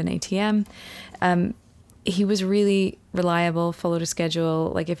money out of an ATM. He was really reliable, followed a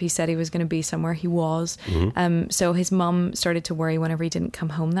schedule. Like if he said he was going to be somewhere, he was. So his mum started to worry whenever he didn't come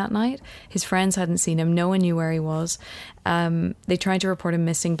home that night. His friends hadn't seen him. No one knew where he was. They tried to report him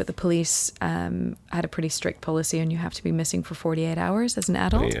missing, but the police had a pretty strict policy and you have to be missing for 48 hours as an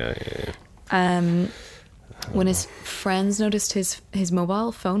adult. Yeah. When his friends noticed his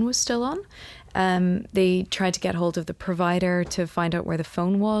mobile phone was still on, they tried to get hold of the provider to find out where the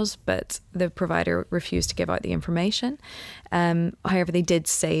phone was, but the provider refused to give out the information. However, they did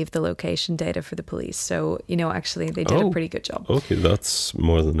save the location data for the police. So, actually they did a pretty good job. Okay, that's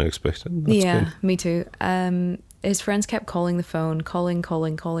more than I expected. That's yeah, good. me too. His friends kept calling the phone, calling,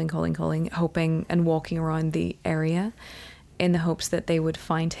 hoping and walking around the area in the hopes that they would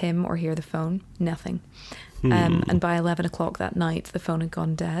find him or hear the phone. Nothing. And by 11 o'clock that night, the phone had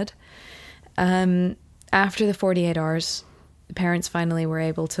gone dead. After the 48 hours, the parents finally were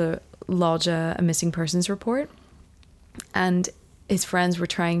able to lodge a missing persons report. And his friends were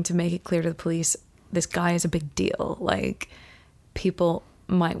trying to make it clear to the police, this guy is a big deal. Like, people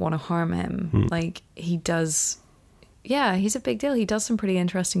might want to harm him. Like, he does... Yeah, he's a big deal. He does some pretty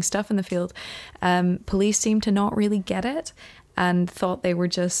interesting stuff in the field. Police seemed to not really get it and thought they were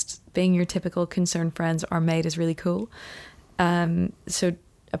just being your typical concerned friends. Our mate is really cool. So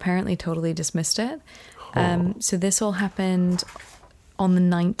apparently totally dismissed it. So this all happened on the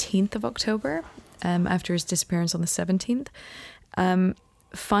 19th of October, after his disappearance on the 17th.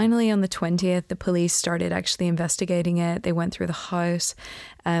 finally, on the 20th, the police started actually investigating it. They went through the house.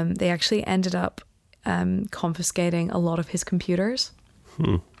 They actually ended up confiscating a lot of his computers.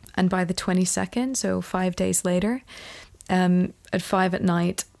 And by the 22nd, so 5 days later, at 5 at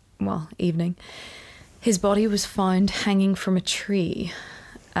night, well, evening, his body was found hanging from a tree.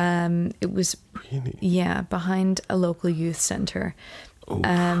 It was, Really? yeah, behind a local youth centre.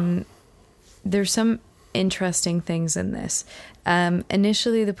 There's some interesting things in this.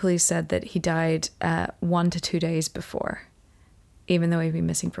 Initially, the police said that he died 1 to 2 days before, even though he'd been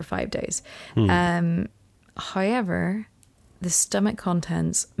missing for 5 days. However, the stomach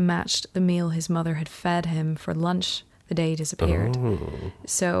contents matched the meal his mother had fed him for lunch the day he disappeared.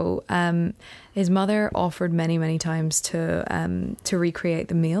 So his mother offered many, many times to recreate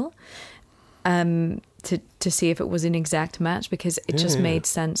the meal, to see if it was an exact match, because it just made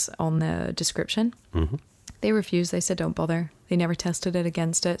sense on the description. They refused. They said, don't bother. They never tested it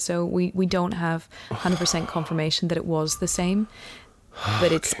against it. So we don't have 100% confirmation that it was the same,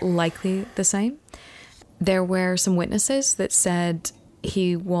 but it's likely the same. There were some witnesses that said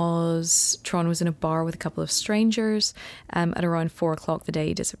Tron was in a bar with a couple of strangers at around 4 o'clock the day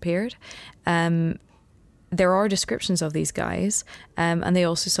he disappeared. There are descriptions of these guys, and they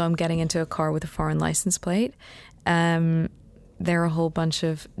also saw him getting into a car with a foreign license plate. There are a whole bunch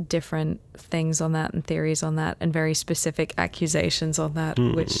of different things on that and theories on that and very specific accusations on that,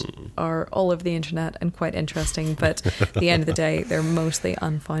 which are all over the internet and quite interesting. But at the end of the day, they're mostly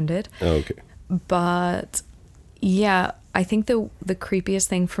unfounded. Okay. But yeah, I think the creepiest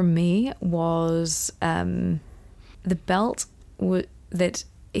thing for me was the belt that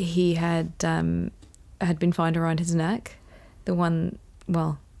he had been found around his neck. The one,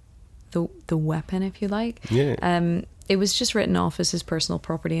 well, the weapon, if you like. Yeah. It was just written off as his personal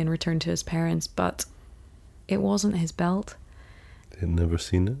property and returned to his parents, but it wasn't his belt. They'd never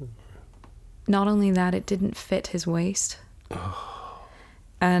seen it? Not only that, it didn't fit his waist.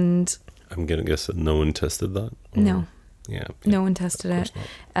 And I'm going to guess that no one tested that? No. Yeah. No one tested it.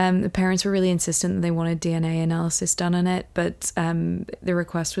 The parents were really insistent that they wanted DNA analysis done on it, but the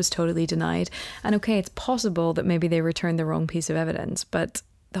request was totally denied. And okay, it's possible that maybe they returned the wrong piece of evidence, but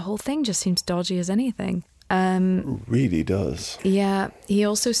the whole thing just seems dodgy as anything. Really does. Yeah, he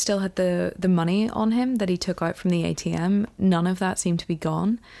also still had the money on him that he took out from the ATM. None of that seemed to be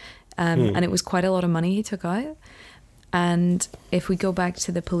gone. And it was quite a lot of money he took out. And if we go back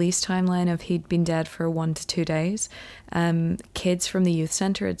to the police timeline of he'd been dead for 1 to 2 days, kids from the youth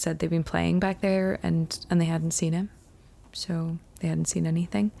centre had said they'd been playing back there and they hadn't seen him. So they hadn't seen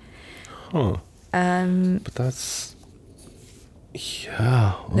anything. Huh. But that's...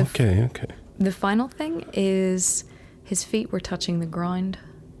 Yeah, okay. The final thing is his feet were touching the ground.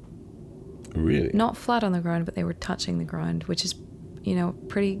 Really? Not flat on the ground, but they were touching the ground, which is,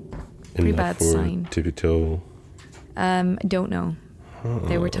 pretty bad for sign. Tippy toe. I don't know.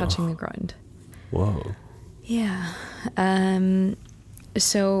 They were touching the ground. Wow. Yeah.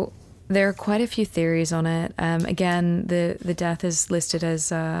 So there are quite a few theories on it. Again, the death is listed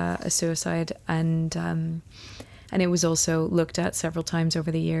as a suicide, and it was also looked at several times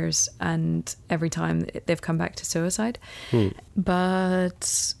over the years, and every time they've come back to suicide.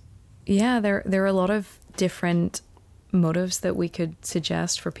 But yeah, there are a lot of different motives that we could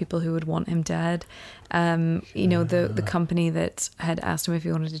suggest for people who would want him dead. The company that had asked him if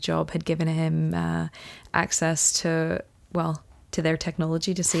he wanted a job had given him access to their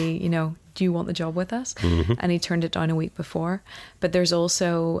technology to see, do you want the job with us? And he turned it down a week before. But there's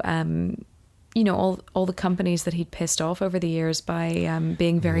also all the companies that he'd pissed off over the years by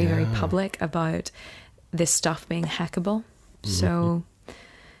being very, very public about this stuff being hackable. So,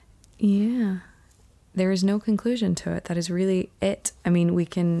 yeah, there is no conclusion to it. That is really it. I mean, we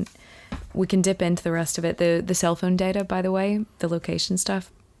can dip into the rest of it. The cell phone data, by the way, the location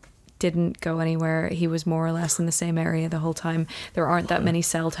stuff, didn't go anywhere. He was more or less in the same area the whole time. There aren't that many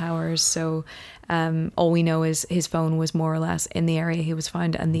cell towers, so all we know is his phone was more or less in the area he was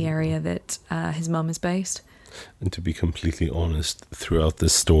found and the area that his mum is based. And to be completely honest, throughout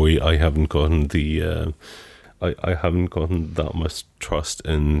this story, I haven't gotten I haven't gotten that much trust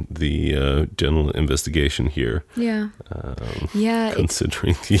in the general investigation here. Yeah.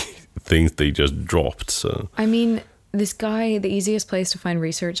 Considering the things they just dropped. So I mean, this guy, the easiest place to find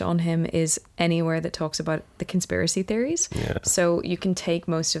research on him is anywhere that talks about the conspiracy theories. Yeah. So you can take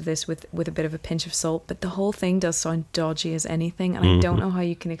most of this with a bit of a pinch of salt, but the whole thing does sound dodgy as anything, and I don't know how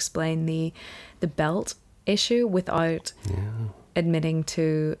you can explain the belt issue without admitting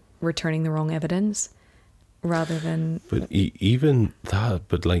to returning the wrong evidence, rather than... But even that,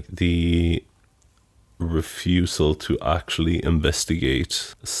 but like the refusal to actually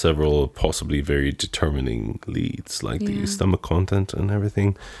investigate several possibly very determining leads, like the stomach content and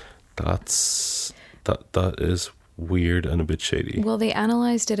everything. That is weird and a bit shady. Well, they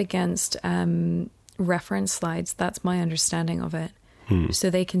analysed it against reference slides. That's my understanding of it. So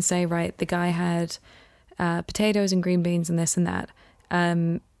they can say, right, the guy had potatoes and green beans and this and that,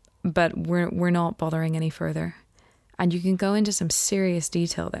 but we're not bothering any further. And you can go into some serious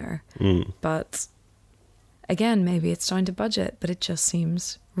detail there. But again, maybe it's down to budget, but it just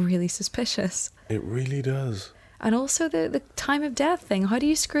seems really suspicious. It really does. And also the time of death thing. How do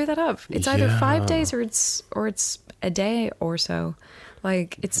you screw that up? It's either 5 days or it's a day or so.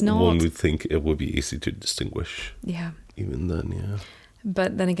 Like, it's not... One would think it would be easy to distinguish. Yeah. Even then, yeah.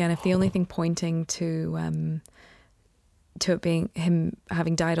 But then again, if the only thing pointing to it being him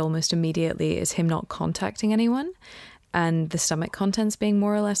having died almost immediately is him not contacting anyone, and the stomach contents being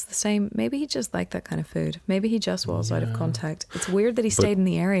more or less the same, maybe he just liked that kind of food. Maybe he just was out of contact. It's weird that he stayed in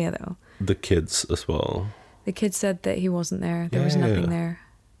the area, though. The kids as well. The kids said that he wasn't there. There was nothing there.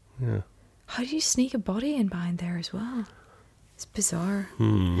 Yeah. How do you sneak a body in behind there as well? It's bizarre.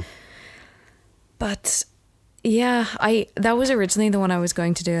 But yeah, that was originally the one I was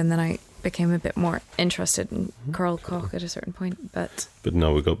going to do, and then I became a bit more interested in Carl Koch at a certain point. But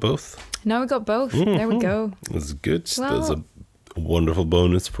now we got both. Now we got both. There we go. That's good. Well, that's a wonderful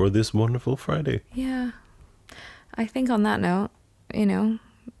bonus for this wonderful Friday. Yeah. I think on that note,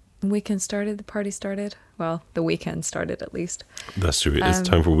 weekend started, the party started. Well, the weekend started at least. That's true. It's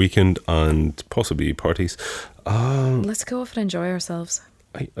time for weekend and possibly parties. Let's go off and enjoy ourselves.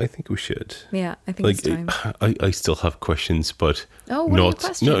 I think we should. Yeah, I think it's time. I still have questions, but what are your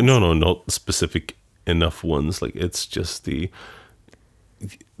questions? No, not specific enough ones. Like, it's just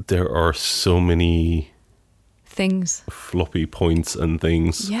there are so many things, floppy points and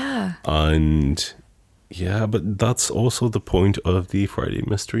things. Yeah. And yeah, but that's also the point of the Friday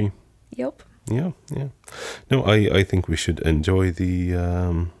mystery. Yep. Yeah. No, I think we should enjoy the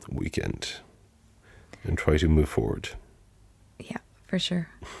weekend and try to move forward. Yeah, for sure.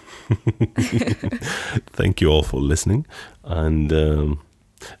 Thank you all for listening. And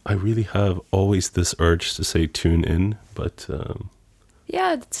I really have always this urge to say tune in, but...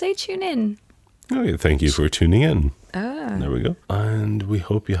 yeah, say tune in. Oh, yeah, thank you for tuning in. Ah. There we go. And we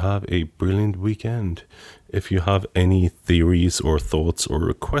hope you have a brilliant weekend. If you have any theories or thoughts or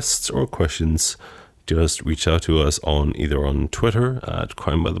requests or questions, just reach out to us either on Twitter at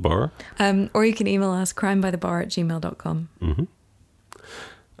Crime by the Bar. Or you can email us crimebythebar@gmail.com.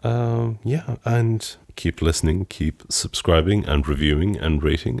 Yeah, and keep listening, keep subscribing and reviewing and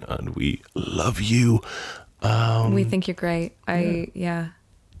rating, and we love you. We think you're great. We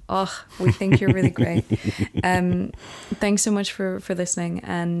think you're really great. Thanks so much for listening,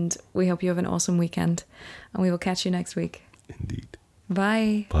 and we hope you have an awesome weekend, and we will catch you next week. Indeed.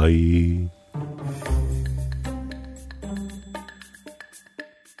 Bye. Bye.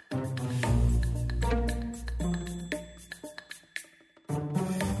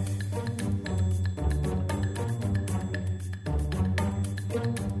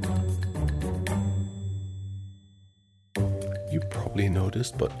 You probably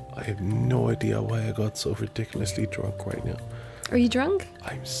noticed, but I have no idea why I got so ridiculously drunk right now. Are you drunk?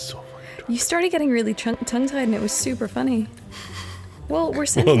 I'm so fucking drunk. You started getting really tongue-tied and it was super funny. Well, we're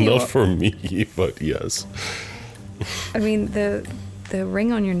sending you... Well, not for me, but yes. I mean, the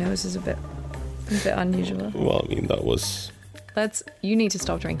ring on your nose is a bit unusual. Well, I mean, that was... You need to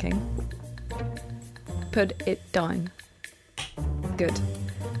stop drinking. Put it down. Good.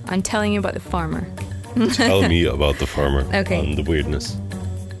 I'm telling you about the farmer. Tell me about the farmer and the weirdness.